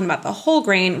we're talking about the whole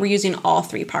grain, we're using all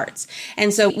three parts.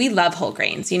 And so we love whole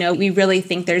grains. We really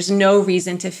think there's no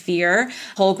reason to fear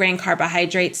whole grain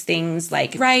carbohydrates, things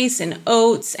like rice and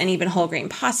oats and even whole grain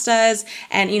pastas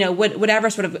and, whatever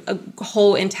sort of a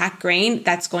whole intact grain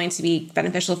that's going to be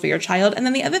beneficial for your child. And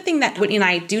then the other thing that Whitney and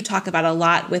I do talk about a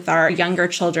lot with our younger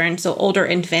children, so older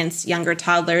infants, younger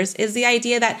toddlers, is the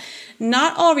idea that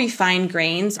not all refined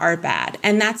grains are bad.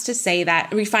 And that's to say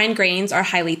that refined grains are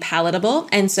highly palatable.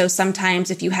 And so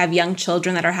sometimes if you have young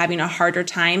children that are having a harder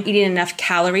time eating enough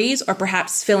calories or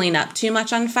perhaps filling up too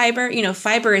much on fiber,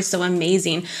 fiber is so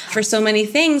amazing for so many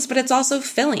things, but it's also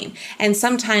filling. And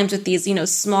sometimes with these,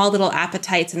 small little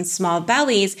appetites and small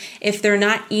bellies, if they're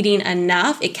not eating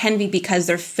enough, it can be because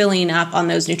they're filling up on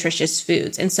those nutritious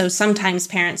foods. And so sometimes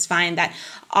parents find that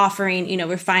offering,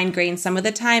 refined grains some of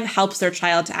the time helps their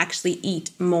child to actually eat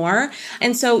more.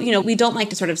 And so, we don't like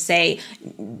to sort of say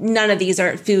none of these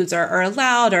foods are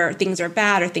allowed, or things are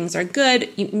bad, or things are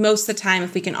good. Most of the time,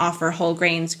 if we can offer whole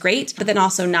grains, great, but then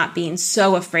also not being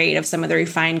so afraid of some of the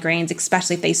refined grains,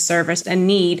 especially if they service a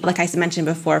need, like I mentioned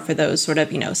before, for those sort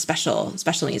of,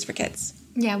 special needs for kids.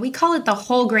 Yeah, we call it the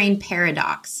whole grain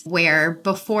paradox, where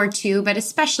before 2, but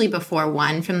especially before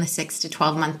 1, from the 6 to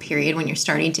 12 month period when you're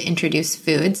starting to introduce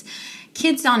foods,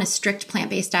 kids on a strict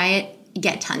plant-based diet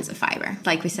get tons of fiber.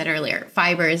 Like we said earlier,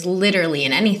 fiber is literally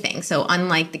in anything. So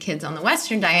unlike the kids on the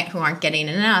Western diet who aren't getting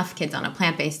enough, kids on a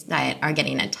plant-based diet are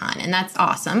getting a ton. And that's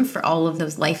awesome for all of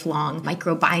those lifelong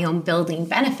microbiome building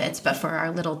benefits. But for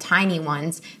our little tiny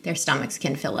ones, their stomachs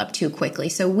can fill up too quickly.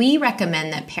 So we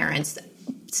recommend that parents,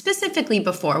 specifically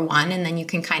before 1, and then you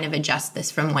can kind of adjust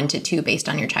this from 1 to 2 based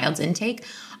on your child's intake,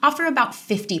 offer about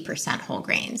 50% whole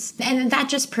grains. And that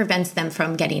just prevents them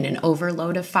from getting an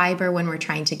overload of fiber when we're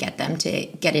trying to get them to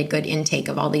get a good intake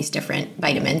of all these different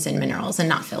vitamins and minerals and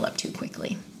not fill up too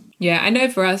quickly. Yeah, I know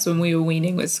for us when we were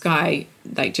weaning with Sky,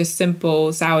 just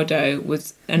simple sourdough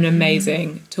was an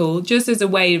amazing tool, just as a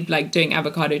way of doing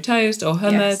avocado toast or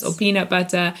hummus or peanut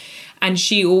butter. And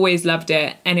she always loved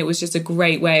it. And it was just a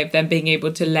great way of them being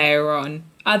able to layer on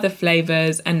other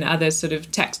flavors and other sort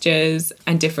of textures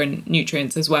and different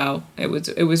nutrients as well. It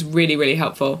was really, really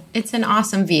helpful. It's an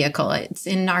awesome vehicle. It's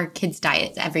in our kids'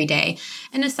 diets every day.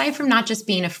 And aside from not just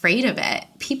being afraid of it,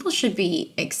 people should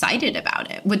be excited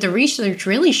about it. What the research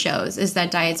really shows is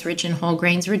that diets rich in whole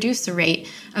grains reduce the rate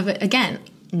of, again,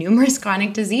 numerous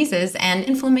chronic diseases and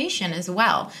inflammation as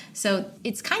well. So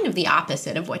it's kind of the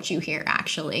opposite of what you hear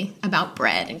actually about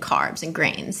bread and carbs and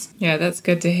grains. Yeah, that's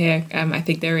good to hear. I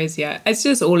think there is, it's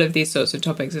just all of these sorts of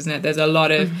topics, isn't it? There's a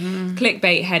lot of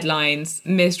clickbait headlines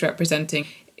misrepresenting.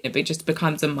 It just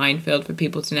becomes a minefield for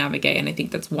people to navigate. And I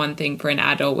think that's one thing for an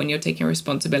adult when you're taking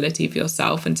responsibility for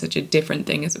yourself, and such a different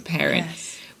thing as a parent.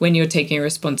 Yes. When you're taking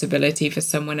responsibility for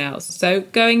someone else. So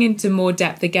going into more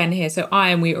depth again here. So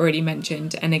iron, we already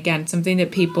mentioned. And again, something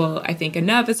that people, I think, are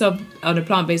nervous of on a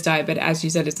plant-based diet. But as you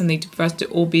said, it's something for us to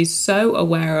all be so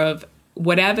aware of,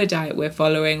 whatever diet we're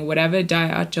following, whatever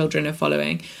diet our children are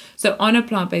following. So on a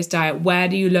plant-based diet, where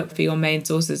do you look for your main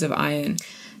sources of iron?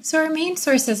 So our main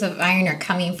sources of iron are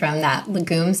coming from that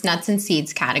legumes, nuts, and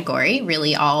seeds category.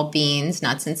 Really, all beans,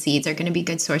 nuts, and seeds are going to be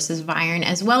good sources of iron,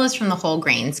 as well as from the whole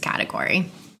grains category.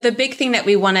 The big thing that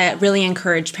we want to really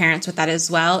encourage parents with that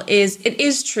as well is it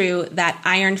is true that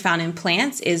iron found in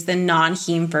plants is the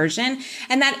non-heme version,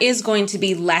 and that is going to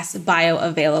be less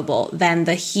bioavailable than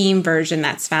the heme version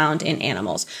that's found in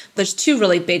animals. There's two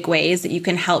really big ways that you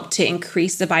can help to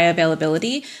increase the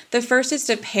bioavailability. The first is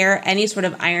to pair any sort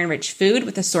of iron-rich food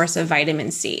with a source of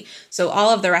vitamin C. So all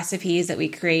of the recipes that we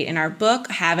create in our book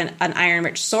have an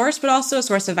iron-rich source, but also a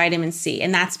source of vitamin C,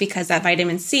 and that's because that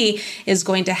vitamin C is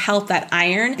going to help that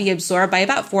iron be absorbed by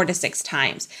about 4 to 6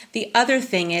 times. The other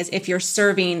thing is if you're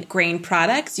serving grain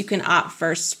products, you can opt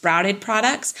for sprouted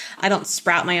products. I don't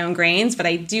sprout my own grains, but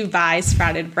I do buy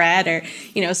sprouted bread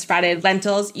or, sprouted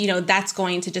lentils. That's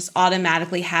going to just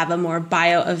automatically have a more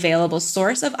bioavailable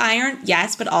source of iron.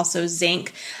 Yes, but also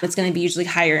zinc. It's going to be usually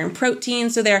higher in protein.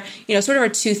 So there, sort of are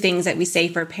two things that we say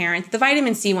for parents. The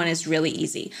vitamin C one is really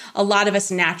easy. A lot of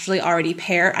us naturally already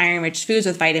pair iron-rich foods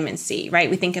with vitamin C, right?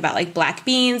 We think about like black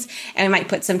beans, and we might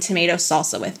put some tomato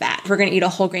salsa with that. If we're going to eat a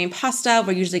whole grain pasta,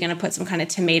 we're usually going to put some kind of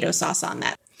tomato sauce on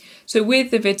that. So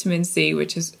with the vitamin C,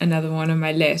 which is another one on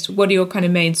my list, what are your kind of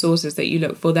main sources that you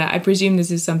look for there? I presume this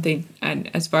is something,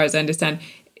 and as far as I understand,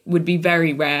 would be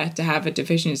very rare to have a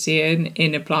deficiency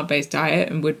in a plant-based diet,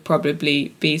 and would probably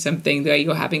be something that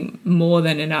you're having more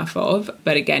than enough of.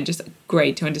 But again, just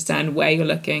great to understand where you're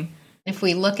looking. If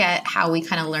we look at how we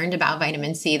kind of learned about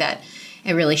vitamin C, that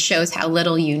it really shows how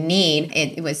little you need.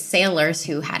 It was sailors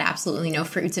who had absolutely no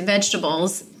fruits and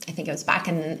vegetables. I think it was back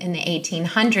in the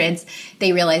 1800s.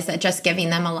 They realized that just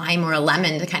giving them a lime or a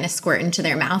lemon to kind of squirt into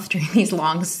their mouth during these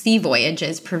long sea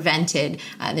voyages prevented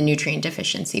the nutrient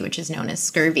deficiency, which is known as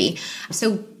scurvy.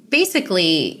 So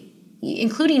basically,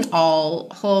 including all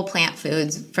whole plant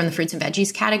foods from the fruits and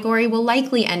veggies category will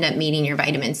likely end up meeting your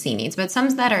vitamin C needs. But some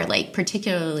that are like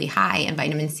particularly high in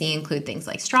vitamin C include things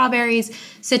like strawberries,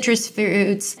 citrus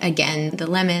fruits, again, the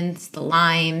lemons, the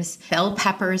limes, bell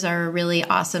peppers are a really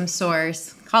awesome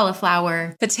source.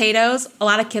 Cauliflower. Potatoes. A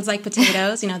lot of kids like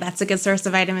potatoes. That's a good source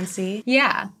of vitamin C.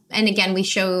 Yeah. And again, we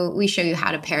show you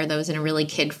how to pair those in a really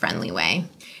kid-friendly way.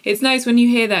 It's nice when you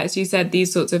hear that, as you said,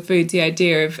 these sorts of foods, the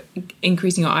idea of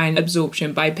increasing your iron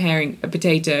absorption by pairing a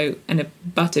potato and a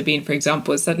butter bean, for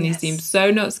example, suddenly seems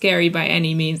so not scary by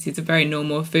any means. These are very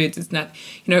normal foods. It's not,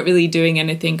 you're not really doing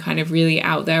anything kind of really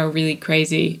out there or really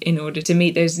crazy in order to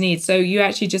meet those needs. So you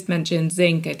actually just mentioned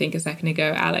zinc, I think, a second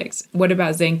ago, Alex. What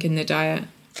about zinc in the diet?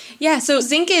 Yeah, so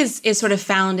zinc is sort of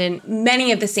found in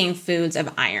many of the same foods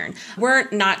of iron. We're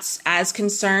not as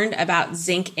concerned about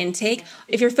zinc intake.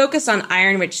 If you're focused on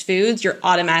iron-rich foods, you're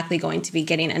automatically going to be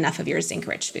getting enough of your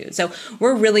zinc-rich food. So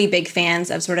we're really big fans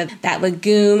of sort of that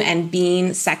legume and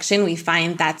bean section. We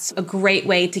find that's a great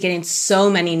way to get in so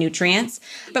many nutrients.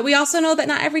 But we also know that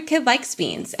not every kid likes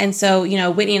beans. And so,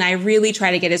 Whitney and I really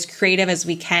try to get as creative as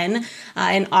we can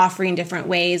in offering different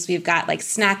ways. We've got like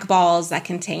snack balls that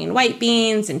contain white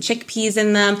beans and chickpeas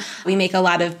in them. We make a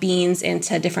lot of beans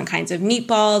into different kinds of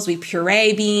meatballs. We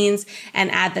puree beans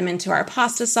and add them into our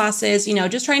pasta sauces,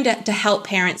 just trying to help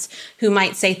parents who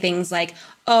might say things like,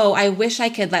 oh, I wish I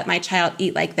could let my child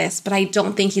eat like this, but I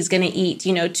don't think he's going to eat,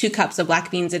 2 cups of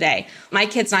black beans a day. My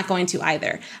kid's not going to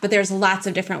either. But there's lots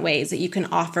of different ways that you can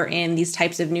offer in these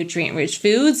types of nutrient-rich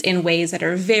foods in ways that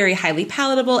are very highly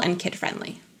palatable and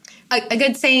kid-friendly. A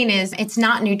good saying is it's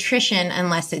not nutrition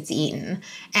unless it's eaten.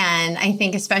 And I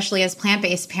think especially as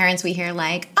plant-based parents, we hear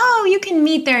like, oh, you can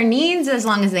meet their needs as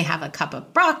long as they have a cup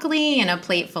of broccoli and a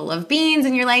plate full of beans.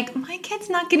 And you're like, my kid's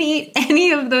not going to eat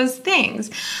any of those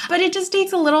things. But it just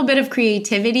takes a little bit of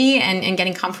creativity and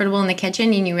getting comfortable in the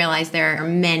kitchen. And you realize there are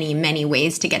many, many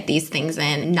ways to get these things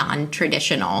in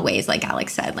non-traditional ways, like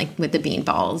Alex said, like with the bean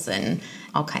balls and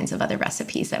all kinds of other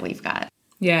recipes that we've got.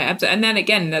 Yeah, absolutely. And then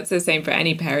again, that's the same for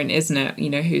any parent, isn't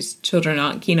it? Whose children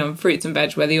aren't keen on fruits and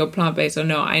veg, whether you're plant-based or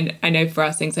not. I know for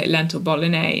us, things like lentil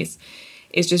bolognese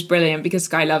is just brilliant because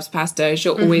Sky loves pasta.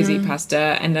 She'll always eat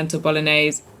pasta, and lentil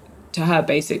bolognese to her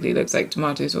basically looks like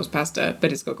tomato sauce pasta,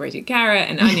 but it's got grated carrot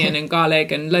and onion and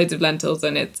garlic and loads of lentils,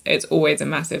 and it's always a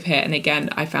massive hit. And again,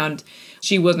 I found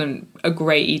she wasn't a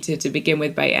great eater to begin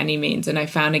with by any means. And I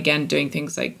found, again, doing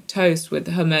things like toast with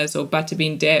hummus or butter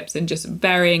bean dips and just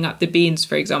varying up the beans,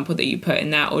 for example, that you put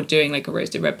in that, or doing like a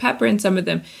roasted red pepper in some of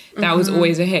them. That was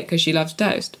always a hit because she loves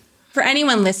toast. For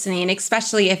anyone listening,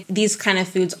 especially if these kind of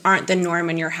foods aren't the norm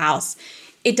in your house,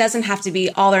 it doesn't have to be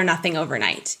all or nothing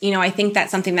overnight. I think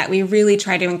that's something that we really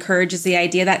try to encourage is the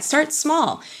idea that start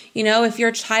small. If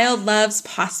your child loves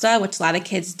pasta, which a lot of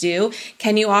kids do,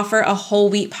 can you offer a whole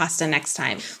wheat pasta next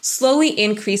time? Slowly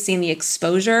increasing the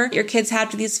exposure your kids have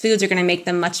to these foods are going to make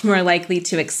them much more likely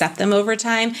to accept them over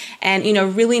time and,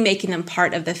 really making them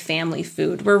part of the family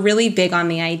food. We're really big on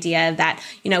the idea that,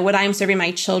 what I'm serving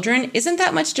my children isn't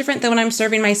that much different than what I'm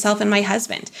serving myself and my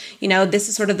husband. This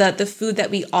is sort of the food that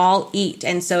we all eat.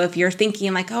 And so if you're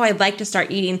thinking like, oh, I'd like to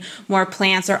start eating more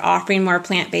plants or offering more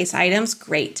plant-based items,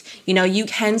 great. You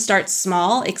can start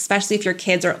small, especially if your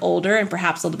kids are older and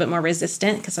perhaps a little bit more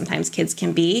resistant, because sometimes kids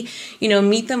can be,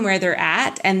 meet them where they're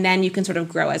at, and then you can sort of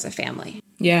grow as a family.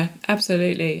 Yeah,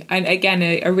 absolutely. And again,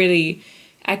 I really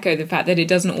echo the fact that it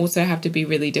doesn't also have to be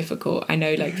really difficult. I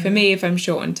know, like for me, if I'm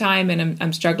short on time and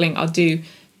I'm struggling, I'll do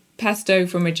pesto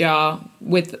from a jar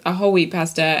with a whole wheat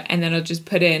pasta, and then I'll just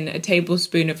put in a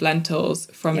tablespoon of lentils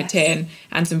from a tin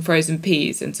and some frozen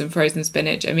peas and some frozen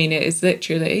spinach. I mean, it is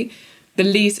literally the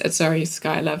least, sorry,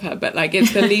 Sky, I love her, but like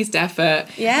it's the least effort.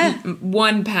 Yeah.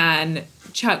 One pan,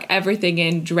 chuck everything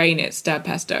in, drain it, stir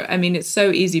pesto. I mean, it's so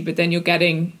easy, but then you're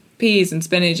getting peas and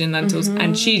spinach and lentils,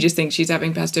 and she just thinks she's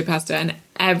having pesto pasta and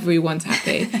everyone's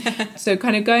happy. So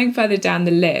kind of going further down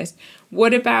the list,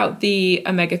 what about the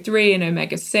omega-3 and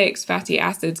omega-6 fatty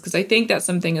acids? Because I think that's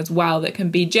something as well that can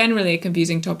be generally a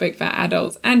confusing topic for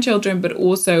adults and children, but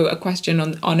also a question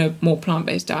on a more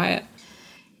plant-based diet.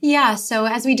 Yeah, so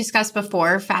as we discussed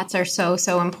before, fats are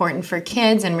so important for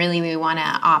kids, and really we want to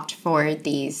opt for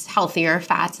these healthier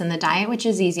fats in the diet, which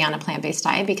is easy on a plant-based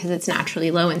diet because it's naturally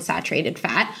low in saturated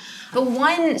fat. But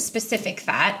one specific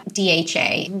fat,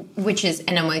 DHA, which is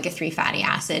an omega-3 fatty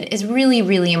acid, is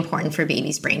really important for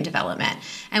baby's brain development.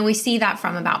 And we see that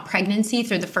from about pregnancy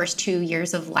through the first 2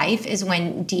 years of life is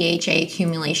when DHA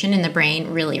accumulation in the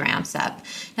brain really ramps up.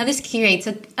 Now, this creates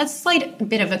a slight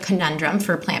bit of a conundrum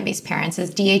for plant-based parents,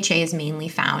 as DHA is mainly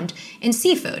found in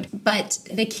seafood. But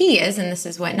the key is, and this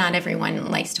is what not everyone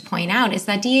likes to point out, is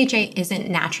that DHA isn't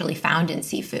naturally found in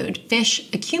seafood. Fish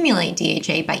accumulate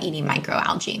DHA by eating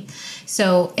microalgae.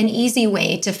 So an easy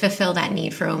way to fulfill that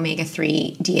need for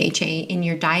omega-3 DHA in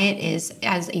your diet is,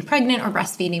 as a pregnant or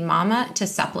breastfeeding mama, to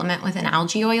supplement with an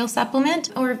algae oil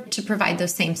supplement or to provide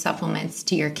those same supplements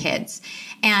to your kids.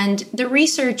 And the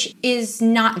research is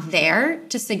not there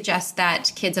to suggest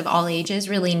that kids of all ages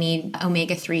really need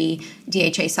omega-3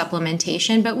 DHA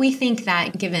supplementation, but we think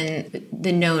that given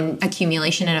the known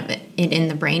accumulation of it in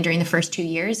the brain during the first 2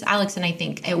 years, Alex and I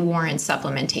think it warrants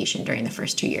supplementation during the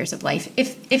first 2 years of life,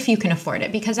 if you can afford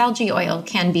it, because algae oil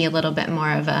can be a little bit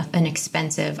more of an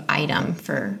expensive item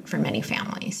for many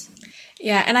families.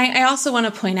 Yeah, and I also want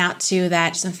to point out, too,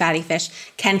 that some fatty fish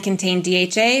can contain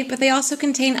DHA, but they also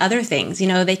contain other things.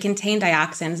 They contain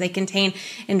dioxins, they contain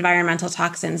environmental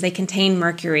toxins, they contain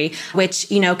mercury, which,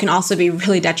 can also be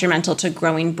really detrimental to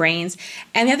growing brains.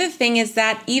 And the other thing is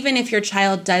that even if your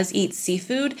child does eat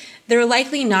seafood, they're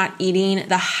likely not eating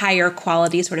the higher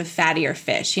quality sort of fattier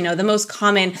fish. The most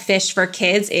common fish for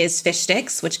kids is fish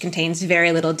sticks, which contains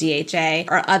very little DHA,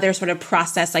 or other sort of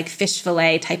processed like fish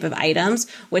fillet type of items,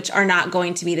 which are not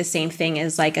going to be the same thing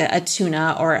as like a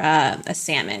tuna or a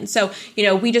salmon. So,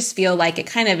 we just feel like it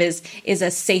kind of is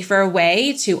a safer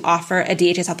way to offer a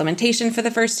DHA supplementation for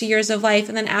the first 2 years of life.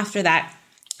 And then after that,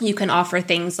 you can offer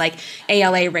things like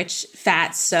ALA-rich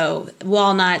fats, so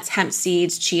walnuts, hemp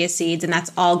seeds, chia seeds, and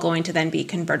that's all going to then be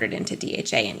converted into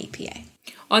DHA and EPA.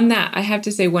 On that, I have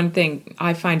to say one thing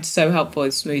I find so helpful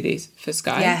is smoothies for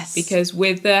Sky. Yes. Because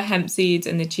with the hemp seeds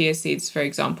and the chia seeds, for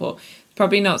example,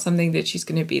 probably not something that she's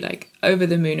going to be like over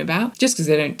the moon about, just because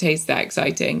they don't taste that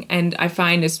exciting. And I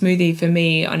find a smoothie for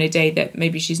me on a day that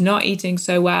maybe she's not eating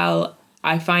so well,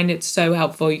 I find it so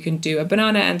helpful. You can do a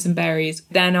banana and some berries.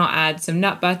 Then I'll add some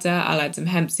nut butter. I'll add some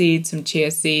hemp seeds, some chia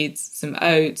seeds, some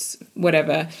oats,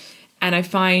 whatever. And I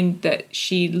find that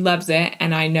she loves it.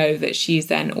 And I know that she's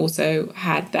then also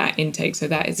had that intake. So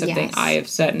that is something I have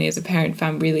certainly as a parent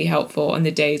found really helpful on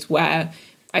the days where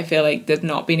I feel like there's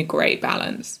not been a great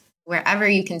balance. Wherever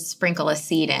you can sprinkle a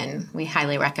seed in, we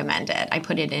highly recommend it. I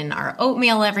put it in our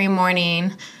oatmeal every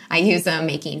morning. I use them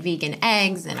making vegan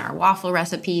eggs in our waffle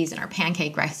recipes and our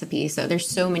pancake recipes. So there's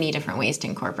so many different ways to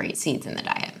incorporate seeds in the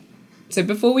diet. So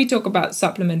before we talk about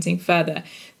supplementing further,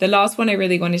 the last one I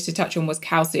really wanted to touch on was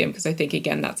calcium, because I think,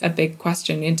 again, that's a big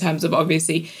question in terms of,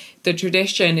 obviously, the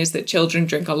tradition is that children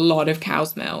drink a lot of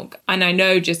cow's milk. And I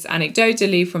know just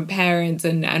anecdotally from parents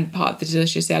and part of the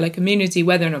Delicious Yellow community,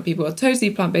 whether or not people are totally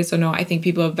plant-based or not, I think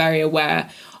people are very aware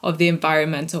of the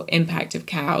environmental impact of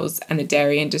cows and the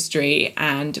dairy industry,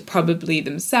 and probably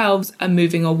themselves are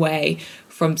moving away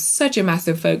from such a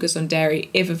massive focus on dairy,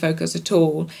 if a focus at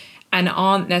all, and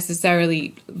aren't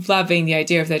necessarily loving the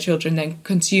idea of their children then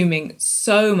consuming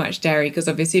so much dairy, because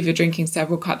obviously if you're drinking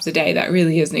several cups a day, that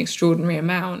really is an extraordinary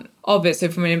amount of it. So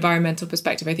from an environmental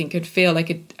perspective, I think could feel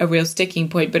like a real sticking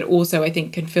point, but also I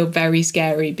think can feel very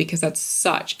scary because that's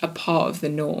such a part of the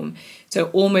norm. So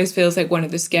it almost feels like one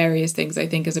of the scariest things, I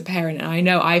think, as a parent. And I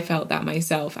know I felt that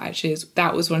myself, actually,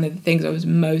 that was one of the things I was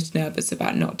most nervous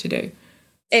about not to do.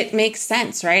 It makes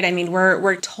sense, right? I mean,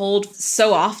 we're told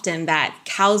so often that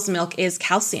cow's milk is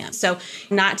calcium. So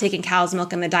not taking cow's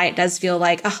milk in the diet does feel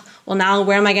like, oh, well, now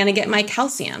where am I going to get my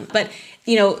calcium? But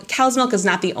you know, cow's milk is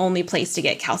not the only place to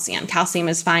get calcium. Calcium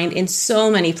is found in so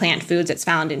many plant foods. It's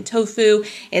found in tofu,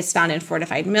 it's found in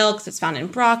fortified milks, it's found in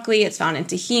broccoli, it's found in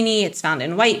tahini, it's found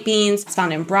in white beans, it's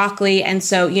found in broccoli. And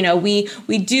so, you know, we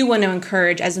do want to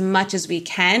encourage as much as we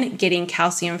can getting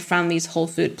calcium from these whole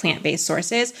food plant-based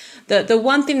sources. The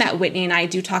one thing that Whitney and I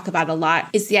do talk about a lot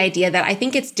is the idea that I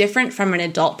think it's different from an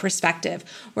adult perspective,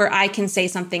 where I can say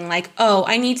something like, oh,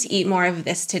 I need to eat more of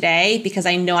this today because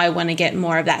I know I want to get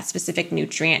more of that specific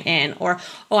nutrient in, or,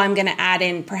 oh, I'm going to add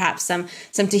in perhaps some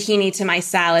tahini to my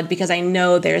salad because I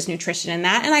know there's nutrition in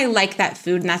that. And I like that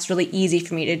food, and that's really easy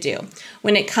for me to do.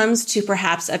 When it comes to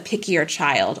perhaps a pickier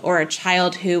child or a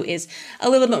child who is a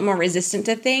little bit more resistant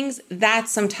to things,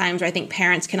 that's sometimes where I think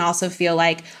parents can also feel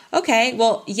like, okay,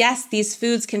 well, yes, these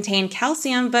foods contain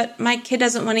calcium, but my kid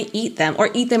doesn't want to eat them or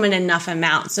eat them in enough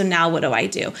amount. So now what do I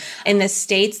do? In the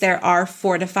States, there are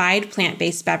fortified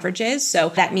plant-based beverages. So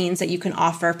that means that you can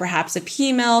offer perhaps a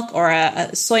pea milk or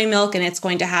a soy milk, and it's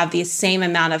going to have the same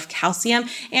amount of calcium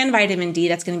and vitamin D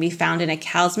that's going to be found in a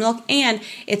cow's milk. And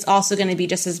it's also going to be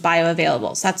just as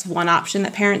bioavailable. So that's one option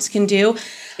that parents can do.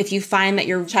 If you find that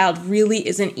your child really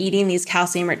isn't eating these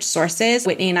calcium-rich sources,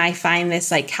 Whitney and I find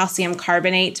this like calcium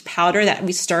carbonate powder that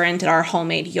we stir into our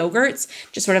homemade yogurts,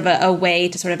 just sort of a way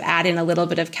to sort of add in a little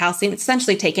bit of calcium. It's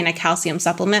essentially taking a calcium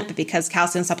supplement, but because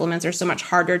calcium supplements are so much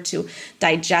harder to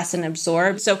digest and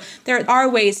absorb. So there are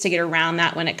ways to get around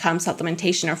that when it comes to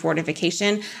supplementation or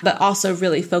fortification, but also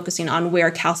really focusing on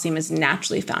where calcium is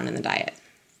naturally found in the diet.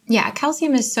 Yeah,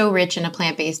 calcium is so rich in a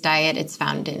plant-based diet. It's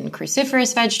found in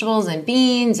cruciferous vegetables and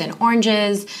beans and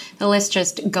oranges. The list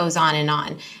just goes on and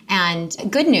on. And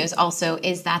good news also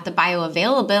is that the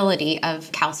bioavailability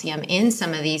of calcium in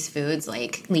some of these foods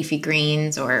like leafy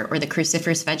greens or the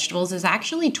cruciferous vegetables is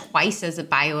actually twice as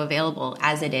bioavailable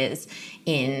as it is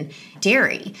in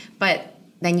dairy. But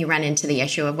then you run into the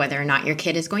issue of whether or not your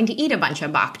kid is going to eat a bunch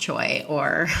of bok choy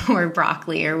or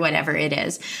broccoli or whatever it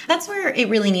is. That's where it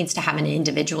really needs to have an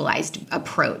individualized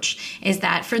approach, is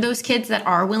that for those kids that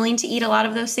are willing to eat a lot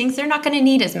of those things, they're not going to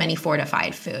need as many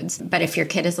fortified foods. But if your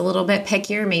kid is a little bit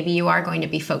pickier, maybe you are going to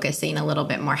be focusing a little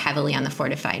bit more heavily on the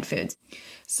fortified foods.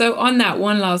 So on that,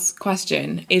 one last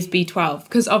question is B12,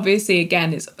 because obviously,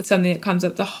 again, it's something that comes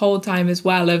up the whole time as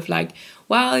well of like,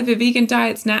 well, if a vegan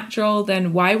diet's natural,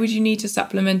 then why would you need to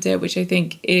supplement it? Which I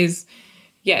think is,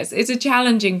 yes, it's a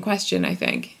challenging question, I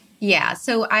think. Yeah,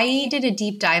 so I did a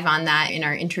deep dive on that in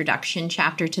our introduction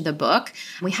chapter to the book.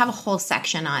 We have a whole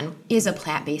section on, is a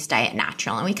plant-based diet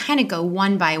natural? And we kind of go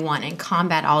one by one and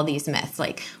combat all these myths.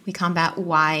 Like we combat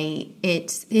why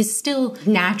it is still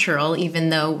natural even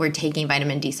though we're taking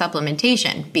vitamin D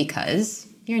supplementation, because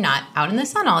you're not out in the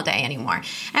sun all day anymore.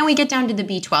 And we get down to the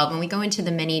B12 and we go into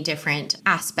the many different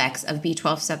aspects of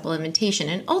B12 supplementation.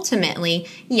 And ultimately,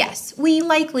 yes, we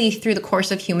likely through the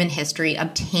course of human history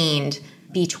obtained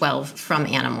B12 from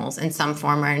animals in some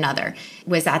form or another.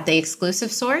 Was that the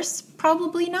exclusive source?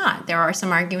 Probably not. There are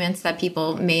some arguments that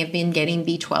people may have been getting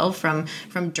B12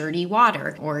 from dirty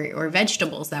water or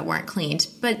vegetables that weren't cleaned.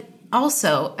 But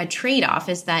also a trade-off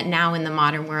is that now in the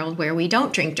modern world where we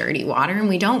don't drink dirty water and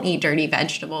we don't eat dirty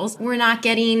vegetables, we're not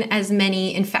getting as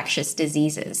many infectious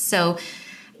diseases. So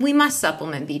we must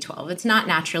supplement B12. It's not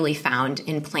naturally found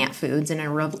in plant foods in a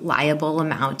reliable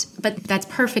amount, but that's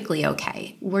perfectly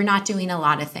okay. We're not doing a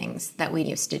lot of things that we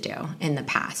used to do in the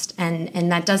past,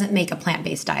 and that doesn't make a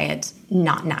plant-based diet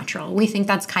not natural. We think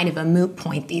that's kind of a moot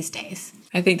point these days.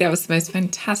 I think that was the most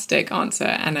fantastic answer,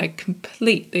 and I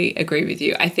completely agree with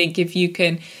you. I think if you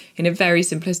can, in a very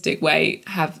simplistic way,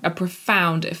 have a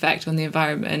profound effect on the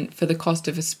environment for the cost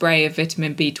of a spray of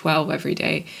vitamin B12 every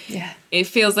day, it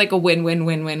feels like a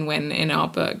win-win-win-win-win in our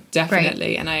book,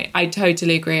 definitely. Right. And I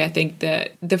totally agree. I think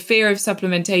that the fear of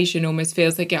supplementation almost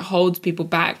feels like it holds people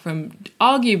back from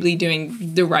arguably doing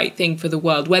the right thing for the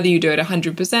world. Whether you do it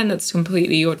 100%, that's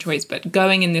completely your choice. But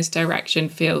going in this direction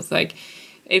feels like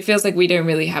we don't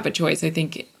really have a choice. I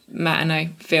think Matt and I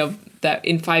feel that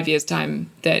in 5 years' time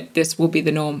that this will be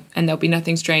the norm and there'll be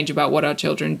nothing strange about what our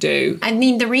children do. I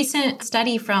mean, the recent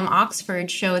study from Oxford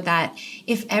showed that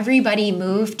if everybody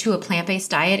moved to a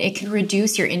plant-based diet, it could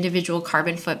reduce your individual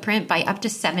carbon footprint by up to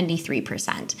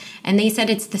 73%. And they said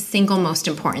it's the single most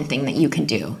important thing that you can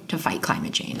do to fight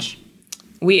climate change.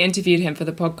 We interviewed him for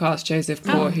the podcast, Joseph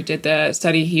Kaur, who did the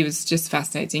study. He was just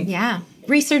fascinating. Yeah.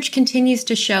 Research continues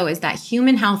to show is that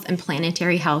human health and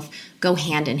planetary health go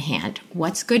hand in hand.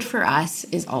 What's good for us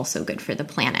is also good for the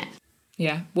planet.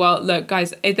 Yeah. Well, look,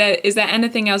 guys, is there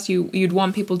anything else you'd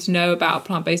want people to know about a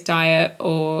plant-based diet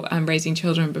or raising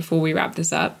children before we wrap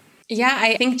this up? Yeah,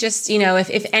 I think just,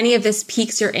 if any of this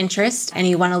piques your interest and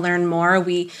you want to learn more,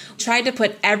 we tried to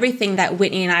put everything that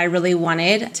Whitney and I really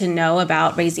wanted to know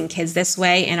about raising kids this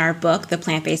way in our book, The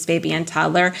Plant-Based Baby and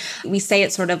Toddler. We say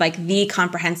it's sort of like the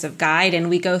comprehensive guide, and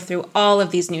we go through all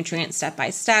of these nutrients step by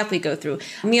step. We go through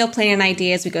meal planning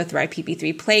ideas. We go through our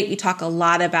PP3 plate. We talk a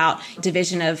lot about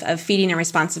division of feeding and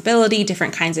responsibility,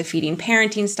 different kinds of feeding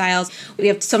parenting styles. We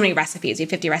have so many recipes. We have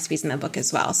 50 recipes in the book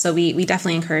as well. So we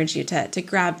definitely encourage you to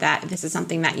grab that if this is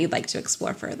something that you'd like to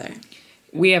explore further.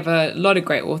 We have a lot of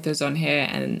great authors on here,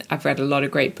 and I've read a lot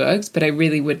of great books, but I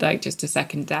really would like just to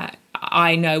second that.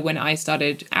 I know when I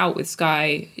started out with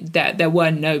Sky that there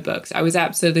were no books. I was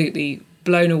absolutely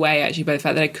blown away actually by the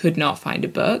fact that I could not find a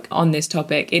book on this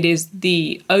topic. It is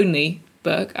the only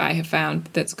book I have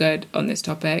found that's good on this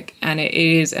topic, and it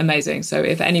is amazing. So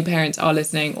if any parents are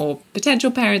listening or potential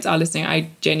parents are listening,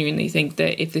 I genuinely think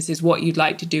that if this is what you'd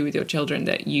like to do with your children,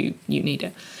 that you need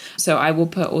it. So I will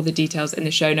put all the details in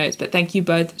the show notes. But thank you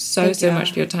both so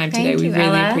much for your time today. We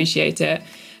really appreciate it.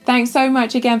 Thanks so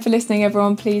much again for listening,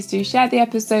 everyone. Please do share the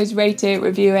episodes, rate it,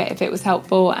 review it if it was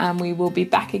helpful. And we will be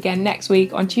back again next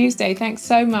week on Tuesday. Thanks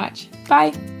so much.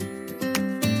 Bye.